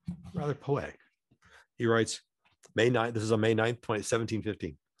rather poetic. He writes, May 9th, this is on May 9th,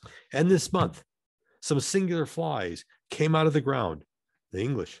 1715. And this month, some singular flies came out of the ground. The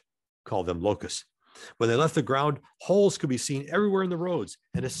English call them locusts. When they left the ground, holes could be seen everywhere in the roads,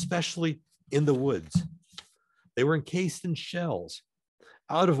 and especially in the woods. They were encased in shells,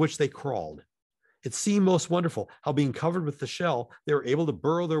 out of which they crawled. It seemed most wonderful how, being covered with the shell, they were able to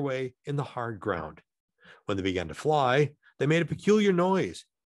burrow their way in the hard ground. When they began to fly, they made a peculiar noise,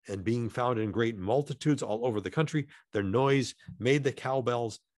 and being found in great multitudes all over the country, their noise made the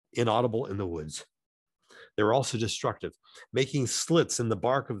cowbells inaudible in the woods. They were also destructive, making slits in the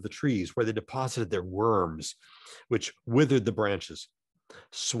bark of the trees where they deposited their worms, which withered the branches.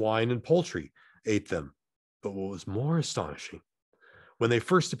 Swine and poultry ate them. But what was more astonishing, when they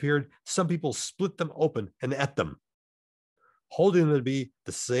first appeared, some people split them open and ate them, holding them to be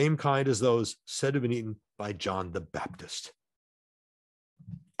the same kind as those said to have been eaten by John the Baptist.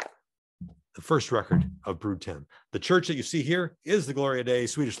 The first record of brood 10. The church that you see here is the Gloria Dei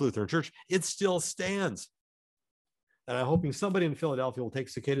Swedish Lutheran Church. It still stands. And I'm hoping somebody in Philadelphia will take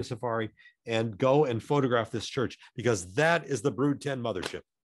Cicada Safari and go and photograph this church, because that is the brood 10 mothership.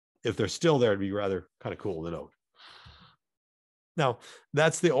 If they're still there, it'd be rather kind of cool to note. Now,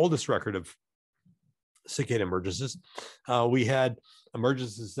 that's the oldest record of cicada emergences. We had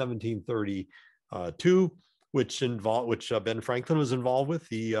emergences in 1732, which Ben Franklin was involved with.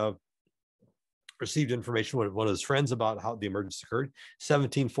 He received information from one of his friends about how the emergence occurred.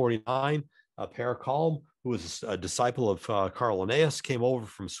 1749, Per Kalm, who was a disciple of Carl Linnaeus, came over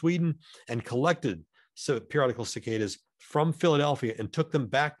from Sweden and collected periodical cicadas from Philadelphia and took them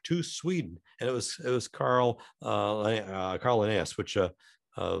back to Sweden. And it was Carl Linnaeus, which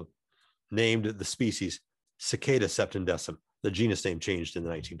named the species Cicada septendecim. The genus name changed in the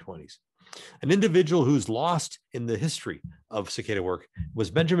 1920s. An individual who's lost in the history of cicada work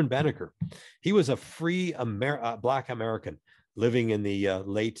was Benjamin Banneker. He was a free Black American living in the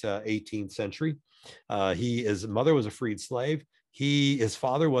late 18th century. His mother was a freed slave. His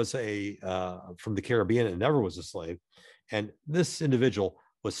father was from the Caribbean and never was a slave. And this individual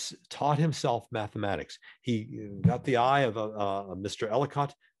taught himself mathematics. He got the eye of Mr.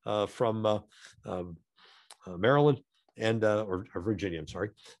 Ellicott from Maryland, and or Virginia, I'm sorry,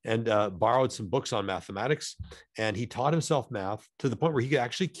 and borrowed some books on mathematics. And he taught himself math to the point where he could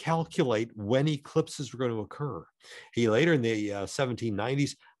actually calculate when eclipses were going to occur. He later in the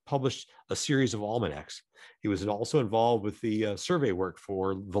 1790s published a series of almanacs. He was also involved with the survey work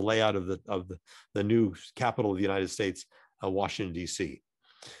for the layout of the new capital of the United States, Washington, D.C.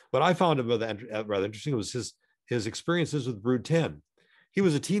 What I found about that rather interesting was his experiences with brood 10. He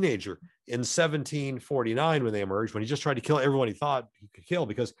was a teenager in 1749 when they emerged, when he just tried to kill everyone he thought he could kill,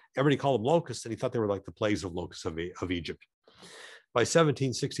 because everybody called them locusts and he thought they were like the plagues of locusts of Egypt. By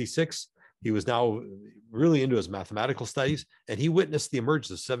 1766, he was now really into his mathematical studies, and he witnessed the emergence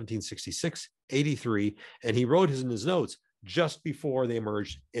of 1766, 83, and he wrote in his notes just before they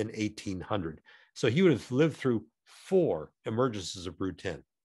emerged in 1800. So he would have lived through 4 emergences of brood 10.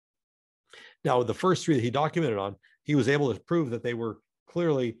 Now, the first 3 that he documented on, he was able to prove that they were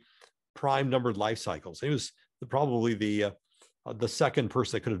clearly prime numbered life cycles. He was probably the second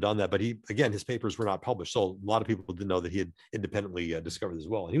person that could have done that, but his papers were not published, so a lot of people didn't know that he had independently discovered as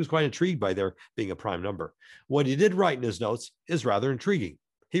well. And he was quite intrigued by there being a prime number. What he did write in his notes is rather intriguing.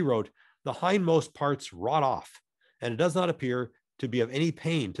 He wrote, "The hindmost parts rot off, and it does not appear to be of any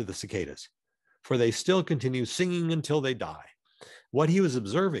pain to the cicadas, for they still continue singing until they die." What he was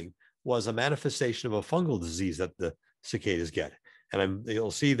observing was a manifestation of a fungal disease that the cicadas get. And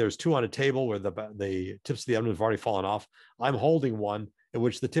you'll see there's 2 on a table where the tips of the abdomen have already fallen off. I'm holding one in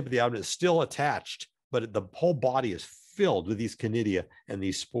which the tip of the abdomen is still attached, but the whole body is filled with these conidia and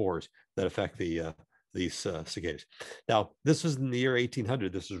these spores that affect these cicadas. Now, this was in the year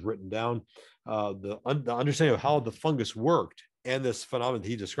 1800. This was written down. The understanding of how the fungus worked and this phenomenon that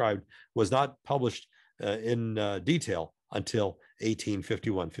he described was not published in detail until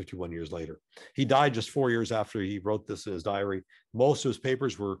 1851, 51 years later. He died just 4 years after he wrote this in his diary. Most of his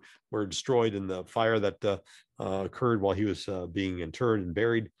papers were destroyed in the fire that occurred while he was being interred and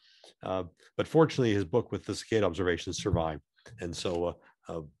buried. But fortunately, his book with the cicada observations survived. And so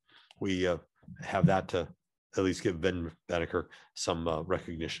we have that to at least give Ben Banneker some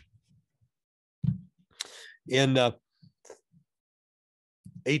recognition. In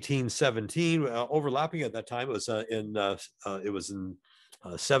 1817, overlapping at that time, it was in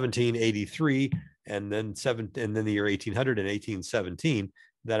 1783, and then the year 1800 and 1817,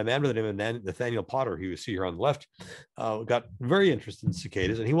 that a man by the name of Nathaniel Potter, who you see here on the left, got very interested in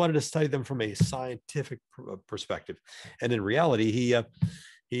cicadas, and he wanted to study them from a scientific perspective. And in reality,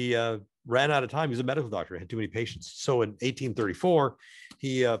 he ran out of time. He was a medical doctor, had too many patients. So in 1834,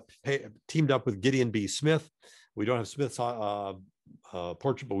 he teamed up with Gideon B. Smith. We don't have Smith's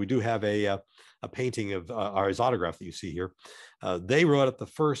portrait, but we do have a painting of his autograph that you see here. They wrote up the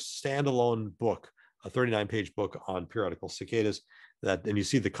first standalone book, a 39-page book on periodical cicadas. And you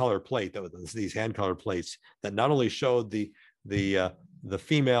see the color plate, these hand colored plates that not only showed the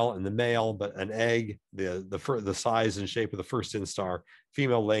female and the male, but an egg, the size and shape of the first instar,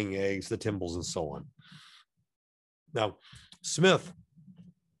 female laying eggs, the tymbals, and so on. Now, Smith,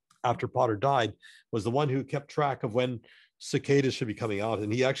 after Potter died, was the one who kept track of when cicadas should be coming out,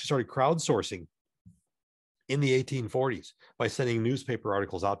 and he actually started crowdsourcing in the 1840s by sending newspaper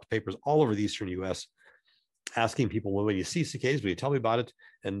articles out to papers all over the eastern U.S., asking people, well, when you see cicadas, will you tell me about it?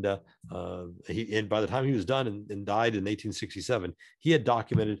 And by the time he was done and died in 1867, he had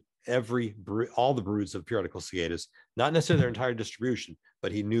documented all the broods of periodical cicadas, not necessarily their entire distribution,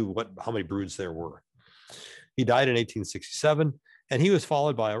 but he knew how many broods there were. He died in 1867, and he was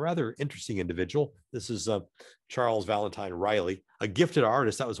followed by a rather interesting individual. This is Charles Valentine Riley, a gifted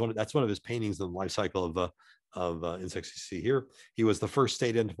artist. That's one of his paintings in the life cycle of insects you see here. He was the first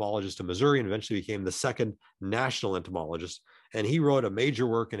state entomologist in Missouri and eventually became the second national entomologist. And he wrote a major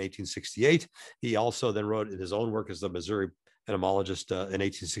work in 1868. He also then wrote his own work as the Missouri entomologist in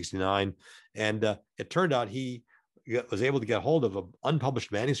 1869. And it turned out he was able to get hold of an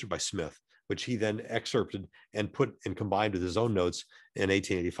unpublished manuscript by Smith, which he then excerpted and put and combined with his own notes in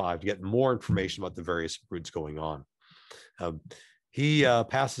 1885 to get more information about the various broods going on. He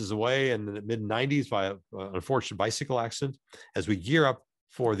passes away in the mid-90s by an unfortunate bicycle accident as we gear up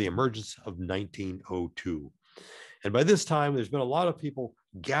for the emergence of 1902. And by this time, there's been a lot of people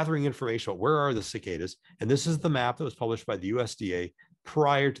gathering information about where are the cicadas. And this is the map that was published by the USDA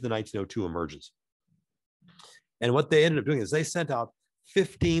prior to the 1902 emergence. And what they ended up doing is they sent out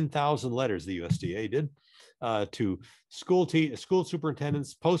 15,000 letters, the USDA did, to school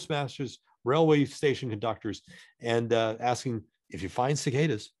superintendents, postmasters, railway station conductors, and asking, if you find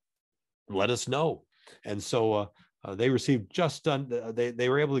cicadas, let us know. And so they received they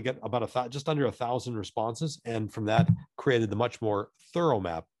were able to get about just under 1,000 responses, and from that created the much more thorough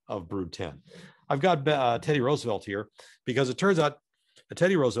map of brood 10. I've got Teddy Roosevelt here because it turns out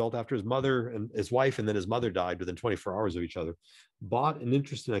Teddy Roosevelt, after his mother and his wife and then his mother died within 24 hours of each other, bought an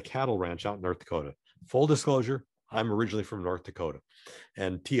interest in a cattle ranch out in North Dakota. Full disclosure, I'm originally from North Dakota,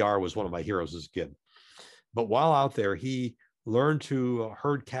 and TR was one of my heroes as a kid. But while out there, he learned to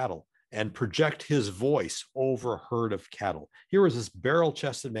herd cattle and project his voice over a herd of cattle. Here was this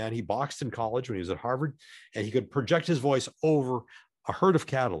barrel-chested man. He boxed in college when he was at Harvard, and he could project his voice over a herd of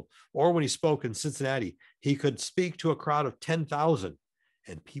cattle. Or when he spoke in Cincinnati, he could speak to a crowd of 10,000,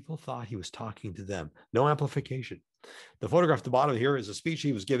 and people thought he was talking to them. No amplification. The photograph at the bottom here is a speech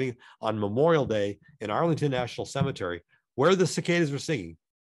he was giving on Memorial Day in Arlington National Cemetery, where the cicadas were singing,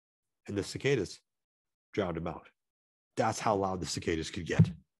 and the cicadas drowned him out. That's how loud the cicadas could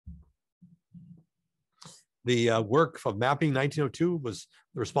get. The work of mapping 1902 was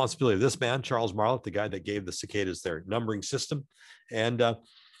the responsibility of this man, Charles Marlett, the guy that gave the cicadas their numbering system. And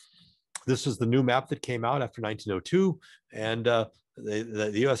this was the new map that came out after 1902. And the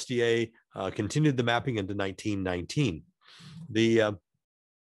USDA continued the mapping into 1919.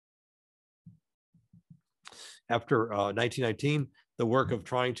 After 1919, the work of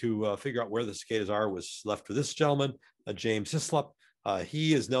trying to figure out where the cicadas are was left with this gentleman, James Hislop.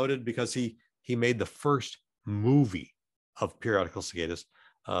 He is noted because he made the first movie of periodical cicadas,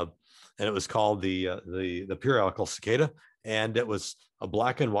 and it was called the periodical cicada, and it was a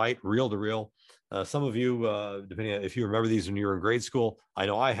black and white, reel to reel. Some of you, depending on if you remember these when you were in grade school, I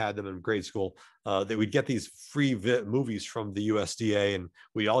know I had them in grade school, that we'd get these free movies from the USDA, and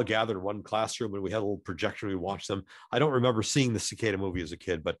we all gathered in one classroom and we had a little projector, we watched them. I don't remember seeing the cicada movie as a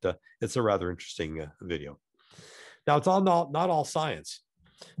kid, but it's a rather interesting video. Now, it's all not all science.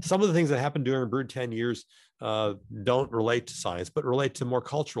 Some of the things that happened during brood 10 years don't relate to science, but relate to more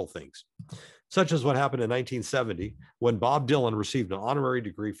cultural things, such as what happened in 1970 when Bob Dylan received an honorary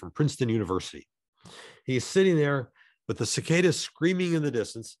degree from Princeton University. He's sitting there with the cicadas screaming in the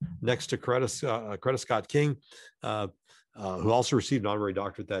distance next to Coretta Scott King, who also received an honorary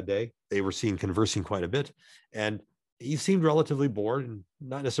doctorate that day. They were seen conversing quite a bit, and he seemed relatively bored and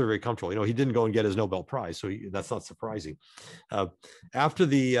not necessarily very comfortable. You know, he didn't go and get his Nobel Prize, so that's not surprising. After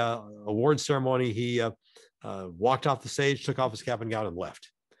the award ceremony, he walked off the stage, took off his cap and gown, and left,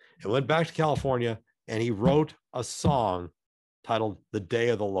 and went back to California, and he wrote a song titled "The Day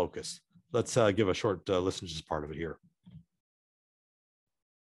of the Locust." Let's give a short listen to just part of it here.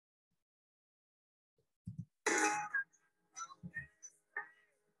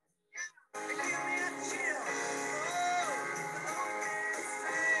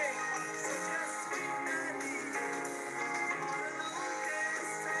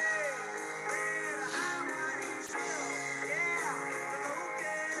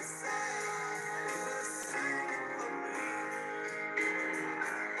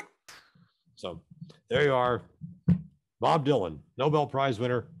 So there you are, Bob Dylan, Nobel Prize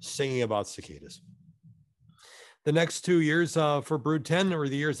winner, singing about cicadas. The next 2 years for brood 10 were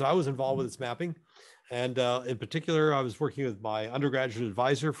the years that I was involved with its mapping. And in particular, I was working with my undergraduate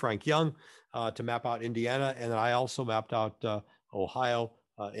advisor, Frank Young, to map out Indiana. And then I also mapped out Ohio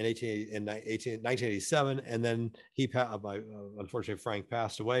in 1987. And then unfortunately, Frank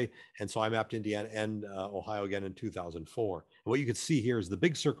passed away. And so I mapped Indiana and Ohio again in 2004. And what you can see here is the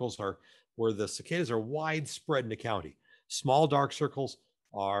big circles are where the cicadas are widespread in the county. Small dark circles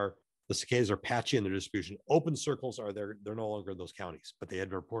are the cicadas are patchy in their distribution. Open circles are they're no longer in those counties, but they had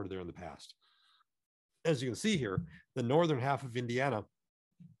been reported there in the past. As you can see here, the northern half of Indiana,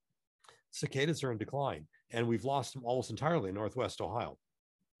 cicadas are in decline, and we've lost them almost entirely in Northwest Ohio.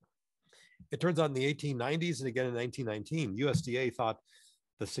 It turns out in the 1890s and again in 1919, USDA thought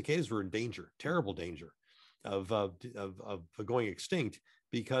the cicadas were in danger, terrible danger of going extinct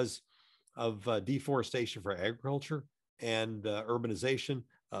because of deforestation for agriculture and urbanization,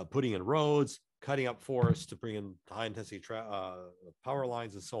 putting in roads, cutting up forests to bring in high intensity power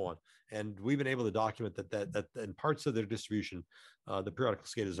lines and so on. And we've been able to document that in parts of their distribution, the periodical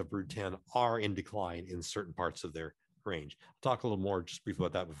cicadas of brood 10 are in decline in certain parts of their range. I'll talk a little more just briefly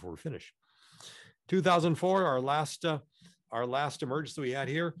about that before we finish. 2004, our last emergence that we had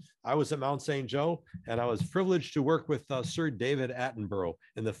here, I was at Mount St. Joe, and I was privileged to work with Sir David Attenborough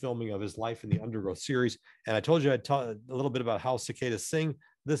in the filming of his Life in the Undergrowth series. And I told you I'd talk a little bit about how cicadas sing.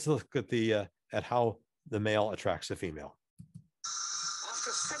 This look at how the male attracts the female.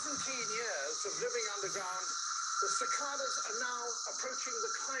 After 17 years of living underground, the cicadas are now approaching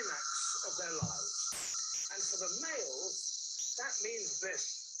the climax of their lives. And for the males, that means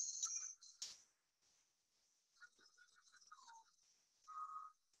this.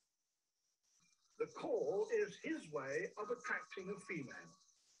 The call is his way of attracting a female.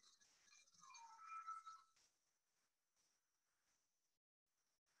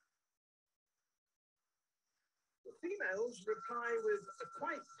 females reply with a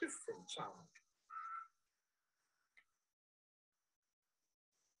quite different sound.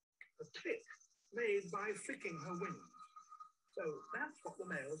 A click made by flicking her wings. So that's what the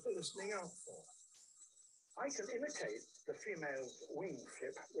males are listening out for. I can imitate the female's wing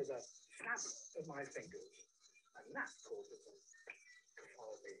flip with a snap of my fingers, and that causes them to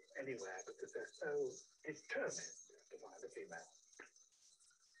follow me anywhere because they're so determined to find a female.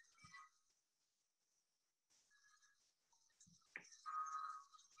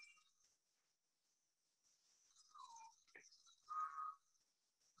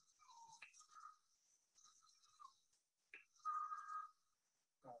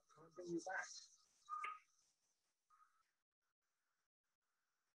 I can't bring you back.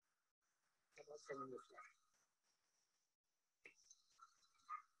 How about coming this way?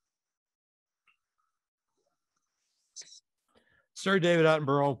 Sir David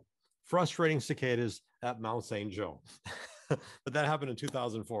Attenborough, frustrating cicadas at Mount St. Joe. But that happened in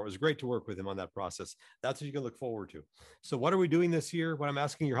 2004. It was great to work with him on that process. That's what you can look forward to. So what are we doing this year? What I'm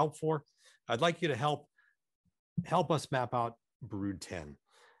asking your help for? I'd like you to help us map out Brood 10.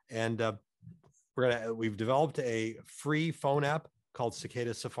 And we've developed a free phone app called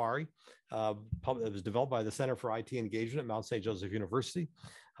Cicada Safari. It was developed by the Center for IT Engagement at Mount St. Joseph University.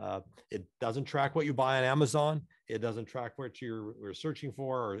 It doesn't track what you buy on Amazon. It doesn't track what you're searching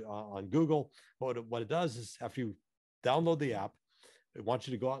for or on Google. But what it does is after you download the app, it wants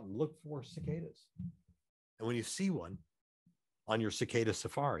you to go out and look for cicadas. And when you see one on your Cicada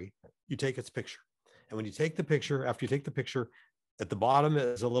Safari, you take its picture. And when you take the picture, after you take the picture, at the bottom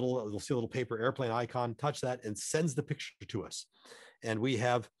is you'll see a little paper airplane icon, touch that and sends the picture to us. And we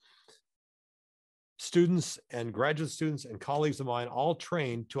have students and graduate students and colleagues of mine all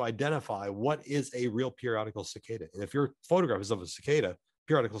trained to identify what is a real periodical cicada. And if your photograph is of a cicada,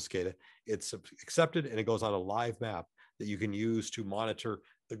 periodical cicada, it's accepted and it goes on a live map that you can use to monitor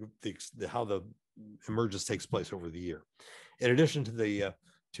how the emergence takes place over the year. In addition to the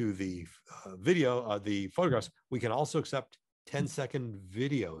video, the photographs, we can also accept 10-second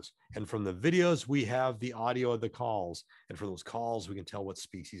videos. And from the videos, we have the audio of the calls. And from those calls, we can tell what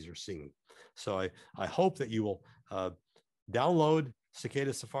species are singing. So I hope that you will download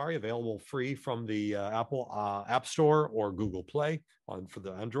Cicada Safari, available free from the Apple App Store or Google Play for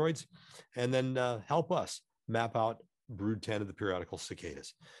the Androids, and then help us map out Brood 10 of the periodical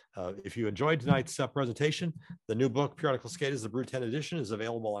cicadas. If you enjoyed tonight's presentation, the new book, Periodical Cicadas, the Brood 10 edition, is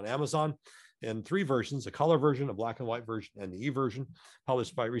available on Amazon in 3 versions: a color version, a black and white version, and the e-version,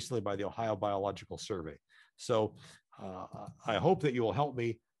 published recently by the Ohio Biological Survey. So I hope that you will help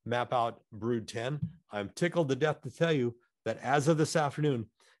me map out Brood 10. I'm tickled to death to tell you that as of this afternoon,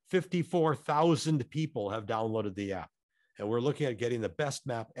 54,000 people have downloaded the app. And we're looking at getting the best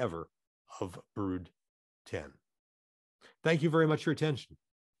map ever of Brood 10. Thank you very much for your attention.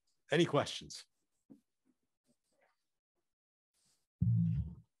 Any questions?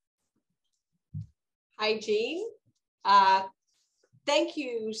 Hi, Jean. Thank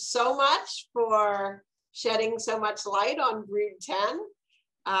you so much for shedding so much light on Brood 10.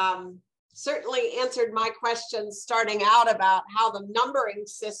 Certainly answered my questions starting out about how the numbering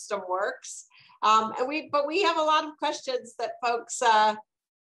system works. But we have a lot of questions that folks that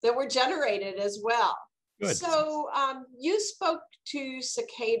were generated as well. Good. So you spoke to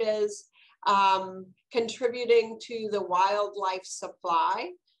cicadas contributing to the wildlife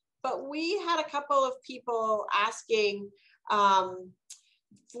supply, but we had a couple of people asking,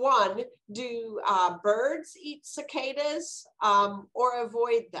 one, do birds eat cicadas or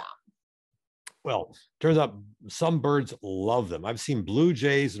avoid them? Well, turns out some birds love them. I've seen blue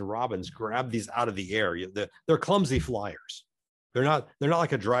jays and robins grab these out of the air. They're clumsy flyers. They're not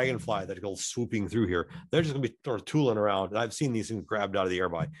like a dragonfly that goes swooping through here. They're just going to be sort of tooling around. And I've seen these things grabbed out of the air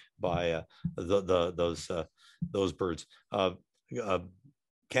by those birds.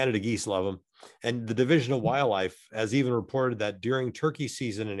 Canada geese love them. And the Division of Wildlife has even reported that during turkey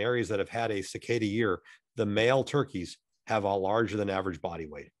season in areas that have had a cicada year, the male turkeys have a larger than average body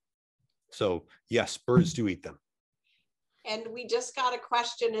weight. So yes, birds do eat them. And we just got a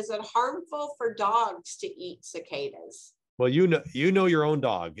question, is it harmful for dogs to eat cicadas? Well, you know your own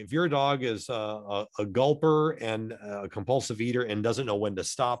dog. If your dog is a gulper and a compulsive eater and doesn't know when to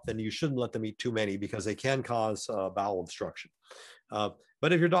stop, then you shouldn't let them eat too many because they can cause bowel obstruction.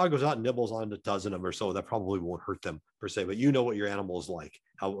 But if your dog goes out and nibbles on a dozen of them or so, that probably won't hurt them per se. But you know what your animal is like,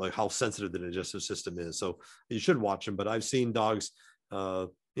 how sensitive the digestive system is. So you should watch them. But I've seen dogs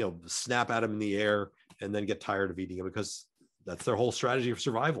snap at them in the air and then get tired of eating them because that's their whole strategy of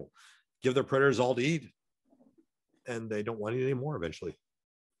survival. Give their predators all to eat and they don't want it anymore eventually.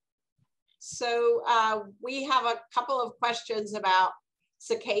 So we have a couple of questions about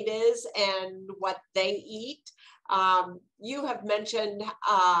cicadas and what they eat. You have mentioned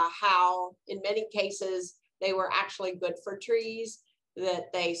how in many cases they were actually good for trees,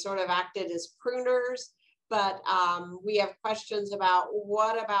 that they sort of acted as pruners. But we have questions about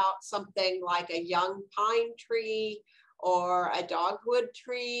what about something like a young pine tree or a dogwood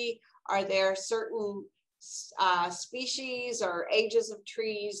tree? Are there certain species or ages of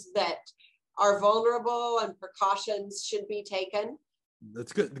trees that are vulnerable and precautions should be taken?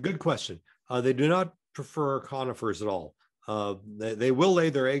 That's good. Good question. They do not prefer conifers at all. They will lay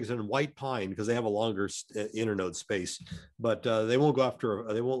their eggs in white pine because they have a longer internode space, but they won't go after.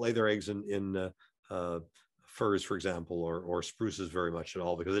 They won't lay their eggs in firs, for example, or spruces very much at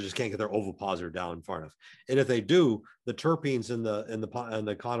all because they just can't get their ovipositor down far enough. And if they do, the terpenes in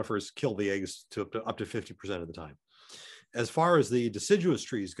the conifers kill the eggs to up to 50% of the time. As far as the deciduous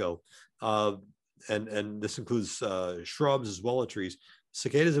trees go, and this includes shrubs as well as trees,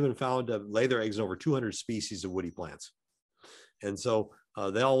 cicadas have been found to lay their eggs in over 200 species of woody plants. And so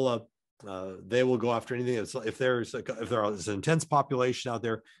they will go after anything. If there's an intense population out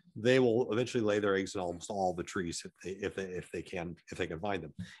there, they will eventually lay their eggs in almost all the trees if they can find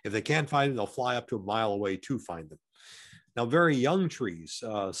them. If they can't find them, they'll fly up to a mile away to find them. Now, very young trees,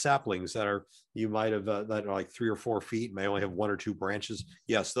 saplings that are like 3 or 4 feet, may only have 1 or 2 branches.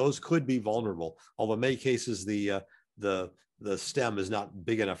 Yes, those could be vulnerable. Although in many cases the stem is not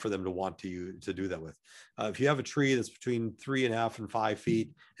big enough for them to want to do that with. If you have a tree that's between 3.5 and 5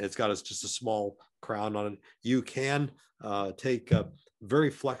 feet, and it's got just a small crown on it, you can take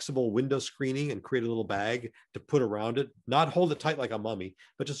very flexible window screening and create a little bag to put around it, not hold it tight like a mummy,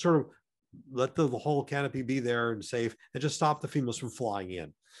 but just sort of let the whole canopy be there and safe, and just stop the females from flying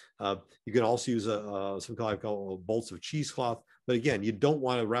in. You can also use some kind of bolts of cheesecloth, but again, you don't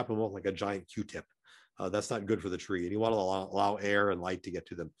want to wrap them up like a giant Q-tip. That's not good for the tree, and you want to allow air and light to get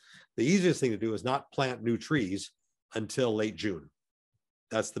to them. The easiest thing to do is not plant new trees until late June.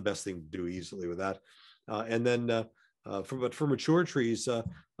 That's the best thing to do easily with that. And then for mature trees, yeah,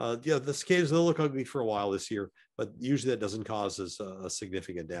 the cicadas, they'll look ugly for a while this year, but usually that doesn't cause a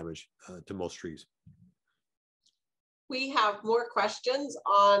significant damage to most trees. We have more questions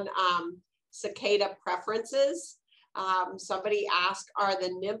on cicada preferences. Somebody asked, are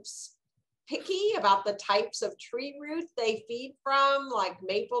the nymphs picky about the types of tree root they feed from, like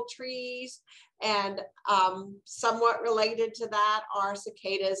maple trees? And somewhat related to that, are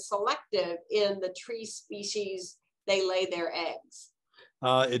cicadas selective in the tree species they lay their eggs?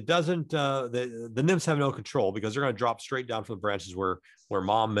 It doesn't. The nymphs have no control because they're going to drop straight down from the branches where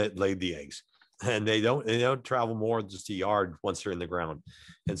mom laid the eggs, and they don't travel more than just a yard once they're in the ground,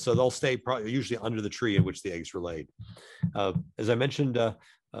 and so they'll stay usually under the tree in which the eggs were laid. As I mentioned,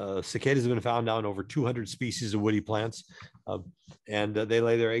 cicadas have been found now in over 200 species of woody plants, and they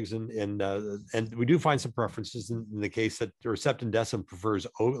lay their eggs and we do find some preferences in the case that Receptandescent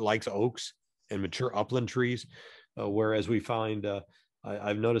likes oaks and mature upland trees, whereas we find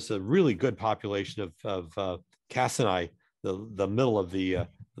I've noticed a really good population of Cassini, the middle of the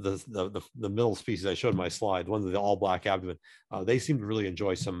middle species I showed in my slide, one of the all black abdomen. They seem to really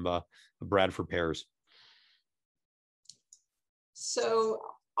enjoy some Bradford pears. So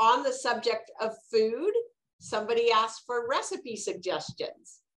on the subject of food, somebody asked for recipe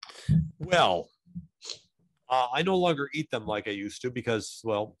suggestions. Well, I no longer eat them like I used to because,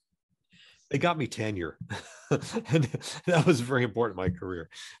 well, they got me tenure. And that was very important in my career.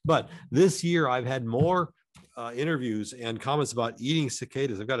 But this year I've had more interviews and comments about eating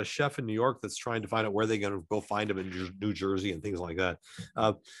cicadas. I've got a chef in New York that's trying to find out where they're going to go find them in New Jersey and things like that.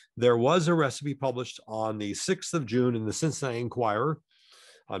 There was a recipe published on the 6th of June in the Cincinnati Enquirer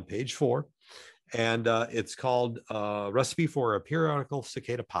on page 4. And it's called Recipe for a Periodical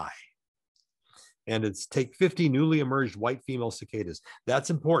Cicada Pie. And it's take 50 newly emerged white female cicadas. That's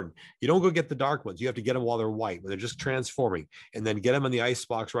important. You don't go get the dark ones. You have to get them while they're white, when they're just transforming, and then get them in the ice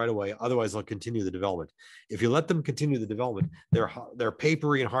box right away. Otherwise, they'll continue the development. If you let them continue the development, they're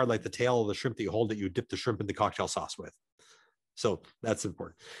papery and hard like the tail of the shrimp that you hold that you dip the shrimp in the cocktail sauce with. So that's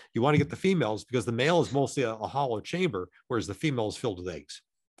important. You want to get the females because the male is mostly a hollow chamber, whereas the female is filled with eggs.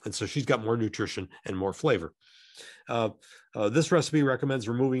 And so she's got more nutrition and more flavor. This recipe recommends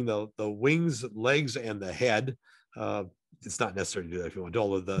removing the wings, legs, and the head. It's not necessary to do that if you want to,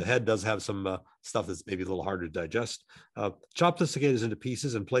 although the head does have some stuff that's maybe a little harder to digest. Chop the cicadas into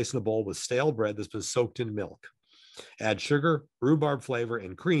pieces and place in a bowl with stale bread that's been soaked in milk. Add sugar, rhubarb flavor,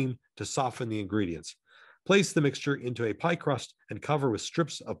 and cream to soften the ingredients. Place the mixture into a pie crust and cover with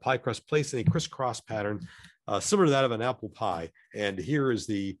strips of pie crust placed in a crisscross pattern similar to that of an apple pie. And here is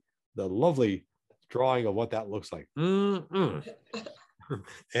the lovely drawing of what that looks like. And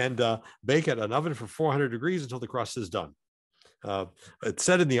bake it in an oven for 400 degrees until the crust is done. It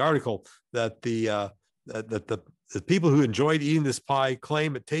said in the article that the people who enjoyed eating this pie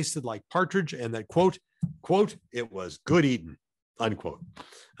claim it tasted like partridge, and that quote, it was good eating, unquote.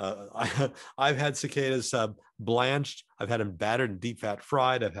 I've had cicadas blanched. I've had them battered and deep fat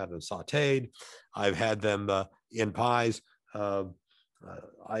fried. I've had them sauteed. I've had them in pies. I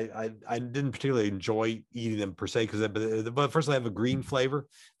didn't particularly enjoy eating them per se, but first they have a green flavor.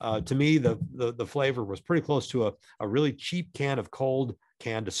 To me, the flavor was pretty close to a really cheap can of cold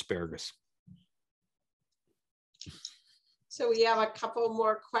canned asparagus. So we have a couple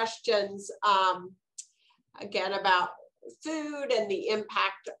more questions, again, about food and the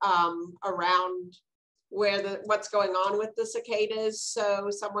impact around what's going on with the cicadas. So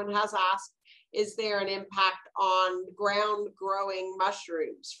someone has asked, is there an impact on ground growing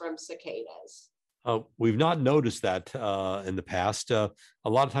mushrooms from cicadas? We've not noticed that in the past. A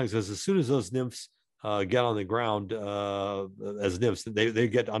lot of times, as soon as those nymphs get on the ground as nymphs, they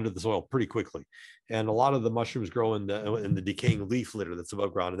get under the soil pretty quickly. And a lot of the mushrooms grow in the decaying leaf litter that's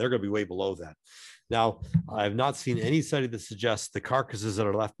above ground, and they're going to be way below that. Now, I've not seen any study that suggests the carcasses that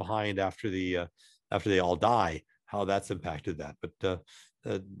are left behind after they all die, how that's impacted that. But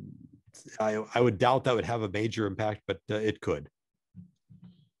I would doubt that would have a major impact, but it could.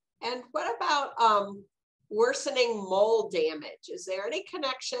 And what about worsening mold damage? Is there any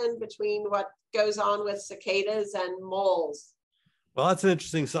connection between what goes on with cicadas and moles? Well, that's an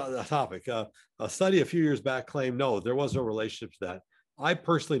interesting topic. A study a few years back claimed no, there was no relationship to that. I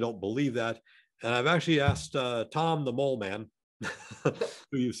personally don't believe that. And I've actually asked Tom, the mole man,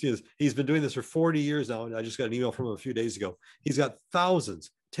 who you've seen, he's been doing this for 40 years now. And I just got an email from him a few days ago. He's got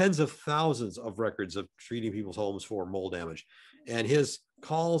tens of thousands of records of treating people's homes for mold damage. And his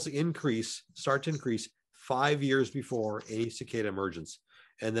calls start to increase 5 years before any cicada emergence.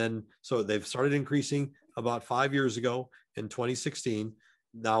 And then, so they've started increasing about 5 years ago in 2016.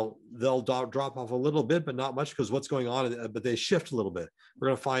 Now they'll drop off a little bit, but not much, because what's going on, but they shift a little bit. We're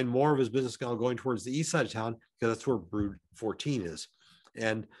going to find more of his business now going towards the east side of town, because that's where brood 14 is.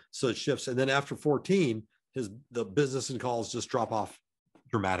 And so it shifts. And then after 14, the business and calls just drop off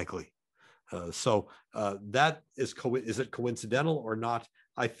dramatically. So that is it coincidental or not?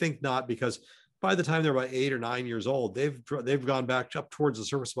 I think not, because by the time they're about 8 or 9 years old, they've gone back up towards the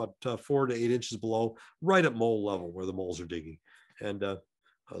surface about 4 to 8 inches below, right at mole level where the moles are digging. And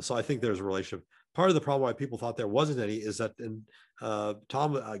so I think there's a relationship. Part of the problem why people thought there wasn't any is that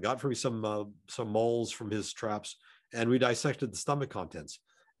Tom got for me some moles from his traps, and we dissected the stomach contents.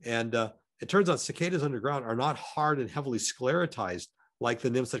 And it turns out cicadas underground are not hard and heavily sclerotized like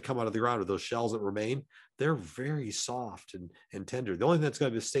the nymphs that come out of the ground, or those shells that remain. They're very soft and tender. The only thing that's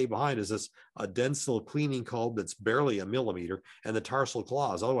going to stay behind is this dense little cleaning comb that's barely a millimeter, and the tarsal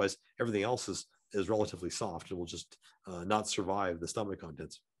claws. Otherwise, everything else is relatively soft and will just not survive the stomach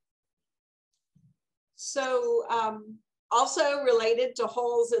contents. So also related to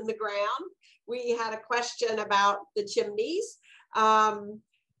holes in the ground, we had a question about the chimneys.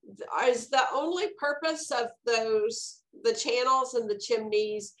 Is the only purpose of the channels and the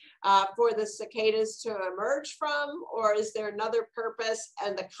chimneys for the cicadas to emerge from, or is there another purpose?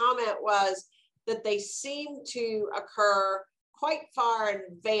 And the comment was that they seem to occur quite far in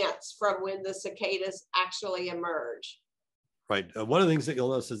advance from when the cicadas actually emerge. Right. One of the things that you'll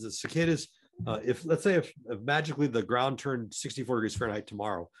notice is that cicadas, if magically the ground turned 64 degrees Fahrenheit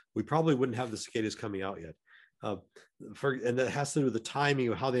tomorrow, we probably wouldn't have the cicadas coming out yet. And that has to do with the timing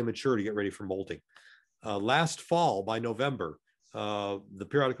of how they mature to get ready for molting. Last fall, by November, the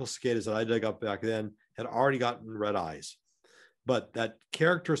periodical cicadas that I dug up back then had already gotten red eyes. But that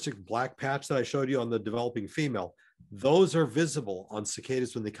characteristic black patch that I showed you on the developing female, those are visible on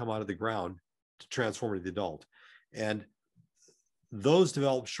cicadas when they come out of the ground to transform into the adult. And those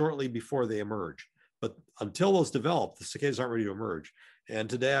develop shortly before they emerge. But until those develop, the cicadas aren't ready to emerge. And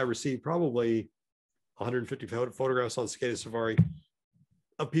today I received probably 150 photographs on Cicada Safari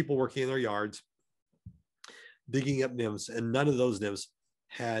of people working in their yards, digging up nymphs, and none of those nymphs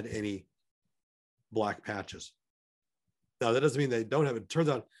had any black patches. Now, that doesn't mean they don't have it. It turns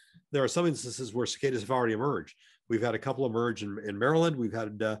out there are some instances where cicadas have already emerged. We've had a couple emerge in Maryland. We've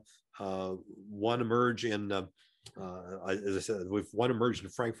had one emerge in, as I said, we've one emerged in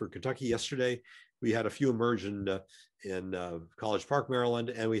Frankfort, Kentucky yesterday. We had a few emerge in College Park, Maryland,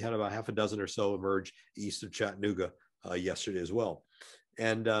 and we had about half a dozen or so emerge east of Chattanooga yesterday as well.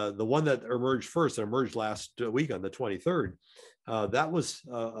 And the one that emerged first, that emerged last week on the 23rd, that was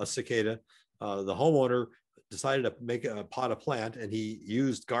a cicada. The homeowner decided to make a pot of plant, and he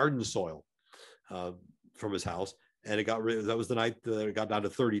used garden soil from his house, and it got rid. That was the night that it got down to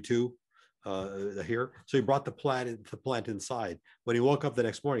 32 here. So he brought the plant inside. When he woke up the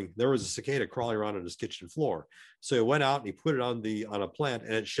next morning, there was a cicada crawling around on his kitchen floor. So he went out and he put it on a plant,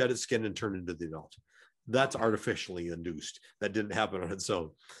 and it shed its skin and turned into the adult. That's artificially induced. That didn't happen on its own.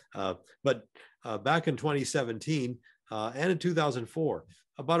 But back in 2017 and in 2004,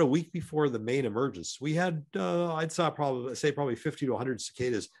 about a week before the main emergence, we had I'd say probably 50 to 100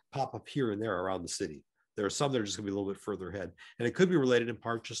 cicadas pop up here and there around the city. There are some that are just going to be a little bit further ahead, and it could be related in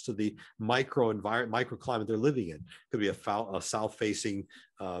part just to the microclimate they're living in. It could be a south-facing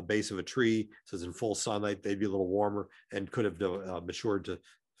base of a tree, so it's in full sunlight. They'd be a little warmer and could have matured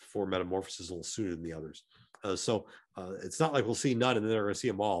for metamorphosis a little sooner than the others. So it's not like we'll see none and then they're going to see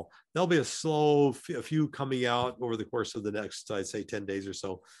them all. There'll be a few coming out over the course of the next, I'd say, 10 days or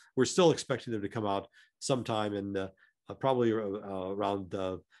so. We're still expecting them to come out sometime in probably around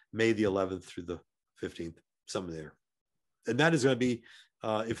May the 11th through the 15th, somewhere there. And that is going to be,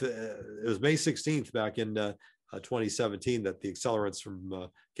 if it was May 16th back in 2017 that the accelerants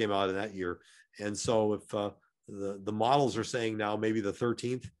came out in that year. And so if the models are saying now maybe the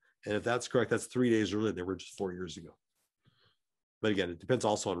 13th, and if that's correct, that's 3 days earlier than they were just 4 years ago. But again, it depends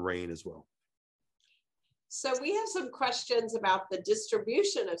also on rain as well. So we have some questions about the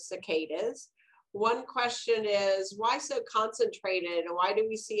distribution of cicadas. One question is, why so concentrated? And why do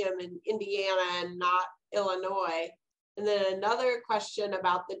we see them in Indiana and not Illinois? And then another question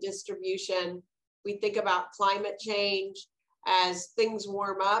about the distribution. We think about climate change. As things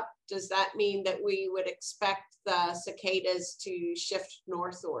warm up, does that mean that we would expect the cicadas to shift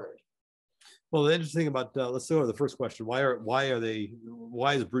northward? Well, the interesting thing about, let's go to the first question. Why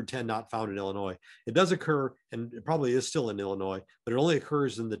is brood 10 not found in Illinois? It does occur, and it probably is still in Illinois, but it only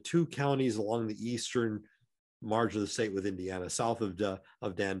occurs in the 2 counties along the eastern margin of the state with Indiana, south of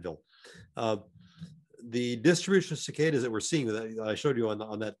Danville. The distribution of cicadas that we're seeing, that I showed you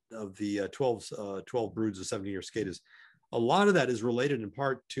on that of the 12 broods of 17-year cicadas, a lot of that is related in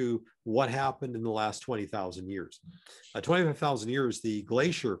part to what happened in the last 20,000 years. 25,000 years, the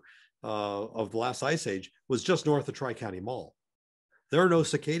glacier of the last ice age was just north of Tri-County Mall. There are no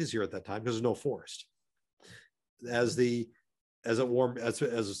cicadas here at that time because there's no forest. As conditions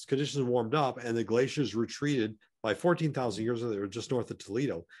warmed up and the glaciers retreated by 14,000 years, they were just north of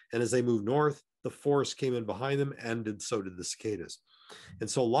Toledo. And as they moved north, the forest came in behind them, and so did the cicadas. And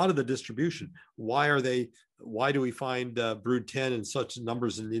so a lot of the distribution, why do we find brood 10 in such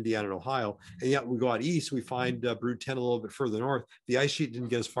numbers in Indiana and Ohio? And yet we go out east, we find brood 10 a little bit further north. The ice sheet didn't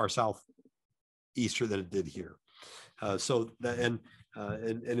get as far south easter than it did here. And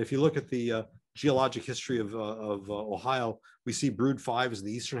if you look at the geologic history of Ohio, we see brood 5 is in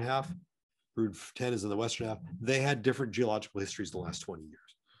the eastern half, brood 10 is in the western half. They had different geological histories the last 20 years.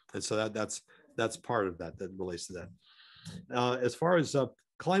 And so that's part of that relates to that. As far as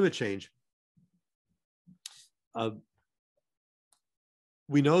climate change,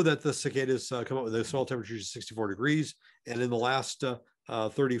 we know that the cicadas come up with the soil temperature of 64 degrees. And in the last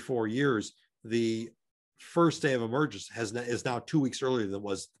 34 years, the first day of emergence is now 2 weeks earlier than it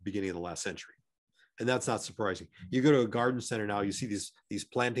was at the beginning of the last century. And that's not surprising. You go to a garden center now, you see these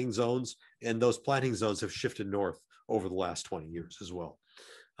planting zones, and those planting zones have shifted north over the last 20 years as well.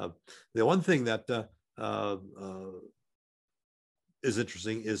 The one thing that is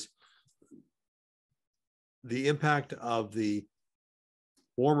interesting is the impact of the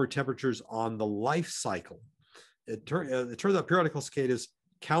warmer temperatures on the life cycle. It turns out periodical cicadas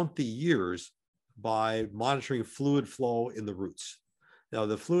count the years by monitoring fluid flow in the roots. Now,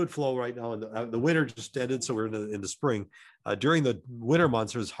 the fluid flow right now, the winter just ended, so we're in the spring. During the winter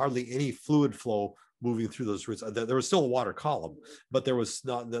months, there's hardly any fluid flow moving through those roots. There was still a water column, but there wasn't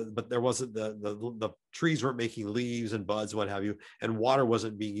the trees weren't making leaves and buds, what have you, and water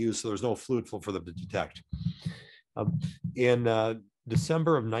wasn't being used, so there was no fluid flow for them to detect. In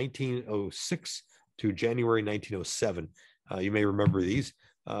December of 1906 to January 1907, you may remember these.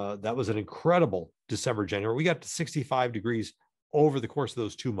 That was an incredible December, January. We got to 65 degrees over the course of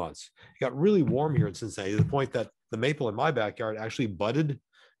those 2 months. It got really warm here in Cincinnati, to the point that the maple in my backyard actually budded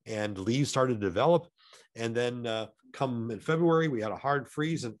and leaves started to develop. And then come in February, we had a hard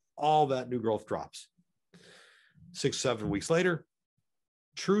freeze and all that new growth drops. 6, 7 weeks later,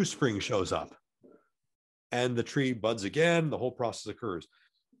 true spring shows up and the tree buds again. The whole process occurs.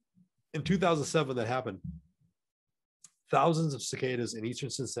 In 2007, that happened. Thousands of cicadas in eastern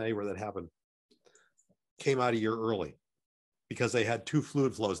Cincinnati where that happened came out a year early because they had 2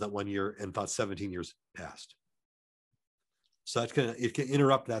 fluid flows that 1 year and thought 17 years passed. So it can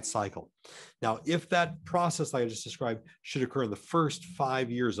interrupt that cycle. Now, if that process like I just described should occur in the first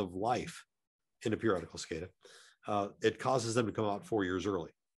 5 years of life in a periodical cicada, it causes them to come out 4 years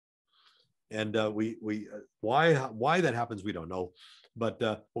early. And why that happens, we don't know.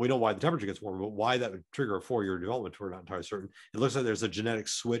 But we know why the temperature gets warmer, but why that would trigger a 4-year development, we're not entirely certain. It looks like there's a genetic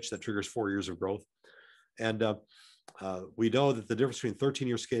switch that triggers 4 years of growth. And we know that the difference between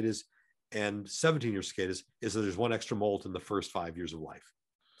 13-year cicadas and 17-year cicadas is that there's one extra molt in the first 5 years of life.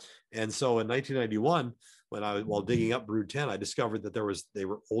 And so in 1991, while digging up brood 10, I discovered that they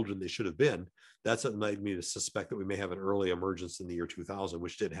were older than they should have been. That's what made me to suspect that we may have an early emergence in the year 2000,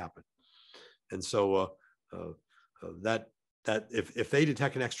 which did happen. And so that if they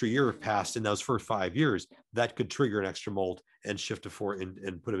detect an extra year passed in those first 5 years, that could trigger an extra molt and shift to 4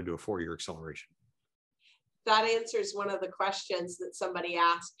 and put them into a 4-year acceleration. That answers one of the questions that somebody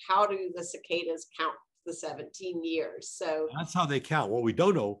asked: how do the cicadas count the 17 years? So that's how they count. What we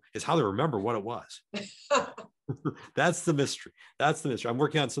don't know is how they remember what it was. That's the mystery. That's the mystery. I'm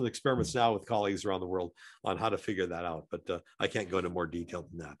working on some experiments now with colleagues around the world on how to figure that out, but I can't go into more detail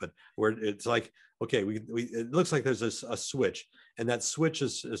than that. But it's like, okay, it looks like there's a switch, and that switch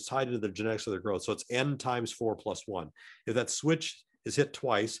is tied into the genetics of their growth. So it's n times 4 plus 1. If that switch is hit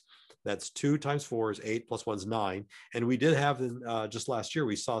twice, that's 2 times 4 is 8 plus 1 is 9. And we did have just last year,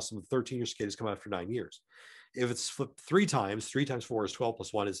 we saw some 13-year cicadas come out after 9 years. If it's flipped 3 times 4 is 12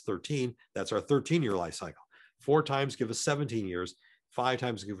 plus 1 is 13. That's our 13-year life cycle. 4 times give us 17 years. 5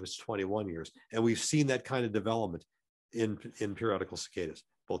 times give us 21 years. And we've seen that kind of development in periodical cicadas,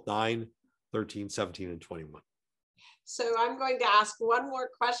 both 9, 13, 17, and 21. So I'm going to ask one more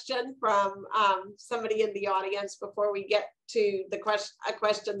question from somebody in the audience before we get to a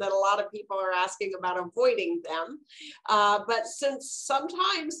question that a lot of people are asking about avoiding them. But since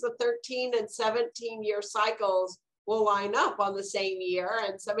sometimes the 13 and 17-year cycles will line up on the same year,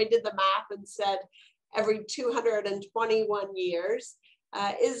 and somebody did the math and said every 221 years,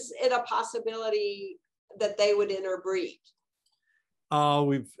 is it a possibility that they would interbreed?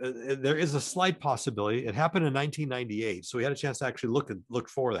 There is a slight possibility. It happened in 1998, so we had a chance to actually look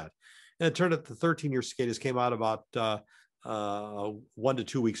for that. And it turned out the 13-year cicadas came out about 1 to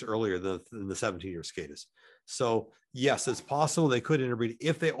 2 weeks earlier than the 17-year cicadas. So yes, it's possible they could interbreed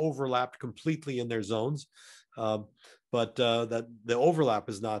if they overlapped completely in their zones. But that the overlap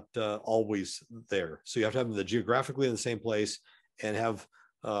is not always there. So you have to have them geographically in the same place and have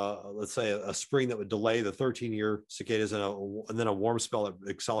let's say a spring that would delay the 13-year cicadas and then a warm spell that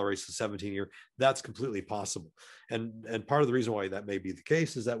accelerates the 17-year. That's completely possible. And part of the reason why that may be the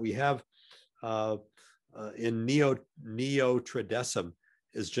case is that we have in Neotradecum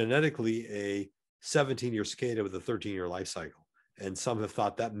is genetically a 17-year cicada with a 13-year life cycle. And some have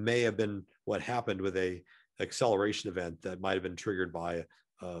thought that may have been what happened with a acceleration event that might have been triggered by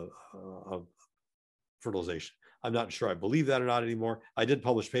fertilization. I'm not sure I believe that or not anymore. I did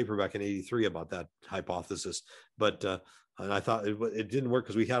publish a paper back in '83 about that hypothesis, but and I thought it didn't work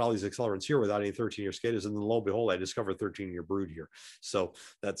because we had all these accelerants here without any 13-year cicadas, and then lo and behold, I discovered 13-year brood here. So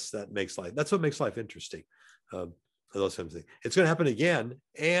that's what makes life interesting. Those kinds of things. It's going to happen again,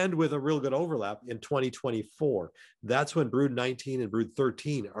 and with a real good overlap in 2024. That's when brood 19 and brood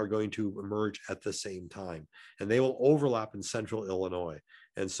 13 are going to emerge at the same time, and they will overlap in central Illinois.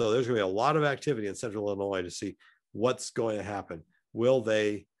 And so there's going to be a lot of activity in central Illinois to see what's going to happen. Will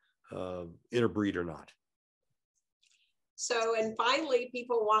they interbreed or not? So, and finally,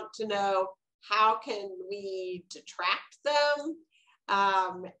 people want to know, how can we detract them?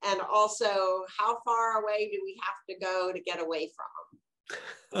 And also, how far away do we have to go to get away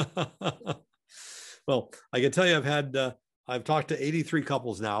from them? Well, I can tell you I've talked to 83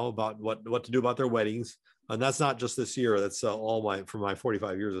 couples now about what to do about their weddings. And that's not just this year. That's from my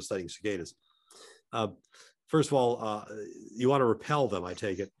 45 years of studying cicadas. First of all, you want to repel them, I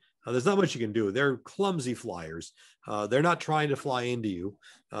take it. There's not much you can do. They're clumsy flyers. They're not trying to fly into you.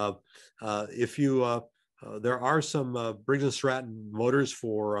 There are some Briggs & Stratton motors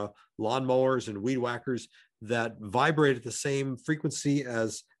for lawnmowers and weed whackers that vibrate at the same frequency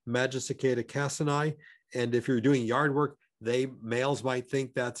as Magicicada cassini. And if you're doing yard work, males might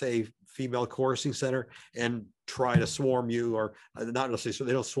think that's a female chorusing center and try to swarm you, or not necessarily, so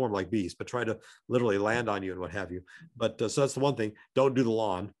they don't swarm like bees, but try to literally land on you and what have you. But so that's the one thing. Don't do the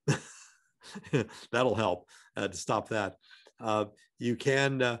lawn. That'll help to stop that. You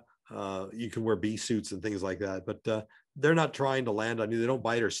can wear bee suits and things like that, but they're not trying to land on you. They don't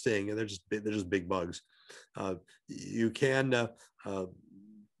bite or sting, and they're just big bugs. You can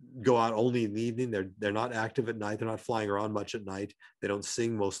go out only in the evening. They're not active at night. They're not flying around much at night. They don't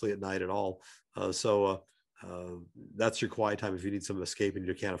sing mostly at night at all. So That's your quiet time if you need some escape and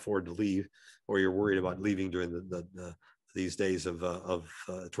you can't afford to leave, or you're worried about leaving during these days of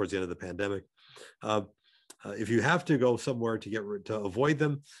towards the end of the pandemic. If you have to go somewhere to avoid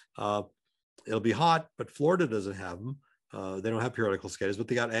them, it'll be hot, but Florida doesn't have them. They don't have periodical cicadas, but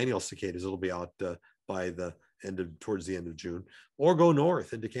they got annual cicadas. It'll be out by towards the end of June, or go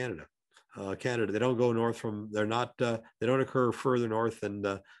north into Canada. Canada, they don't go north from. They don't occur further north than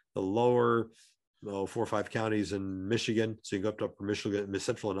the lower 4 or 5 counties in Michigan. So you can go up to upper Michigan,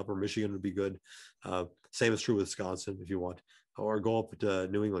 central and upper Michigan would be good. Same is true with Wisconsin if you want, or go up to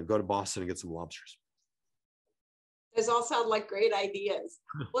New England, go to Boston and get some lobsters. Those all sound like great ideas.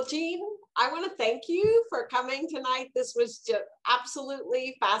 Well, Gene, I want to thank you for coming tonight. This was just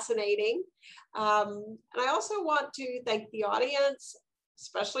absolutely fascinating. And I also want to thank the audience,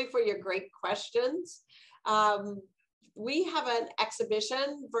 especially for your great questions. We have an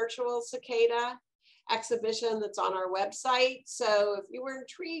exhibition, virtual cicada exhibition, that's on our website. So if you were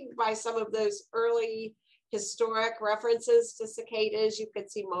intrigued by some of those early historic references to cicadas, you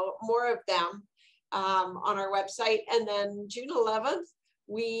could see more of them on our website. And then June 11th,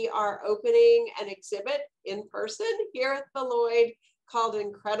 we are opening an exhibit in person here at the Lloyd called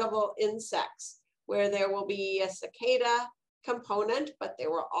Incredible Insects, where there will be a cicada component, but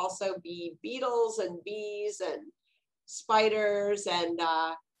there will also be beetles and bees and spiders. And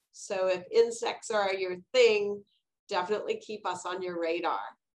so if insects are your thing, definitely keep us on your radar.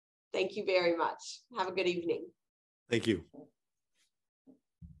 Thank you very much. Have a good evening. Thank you.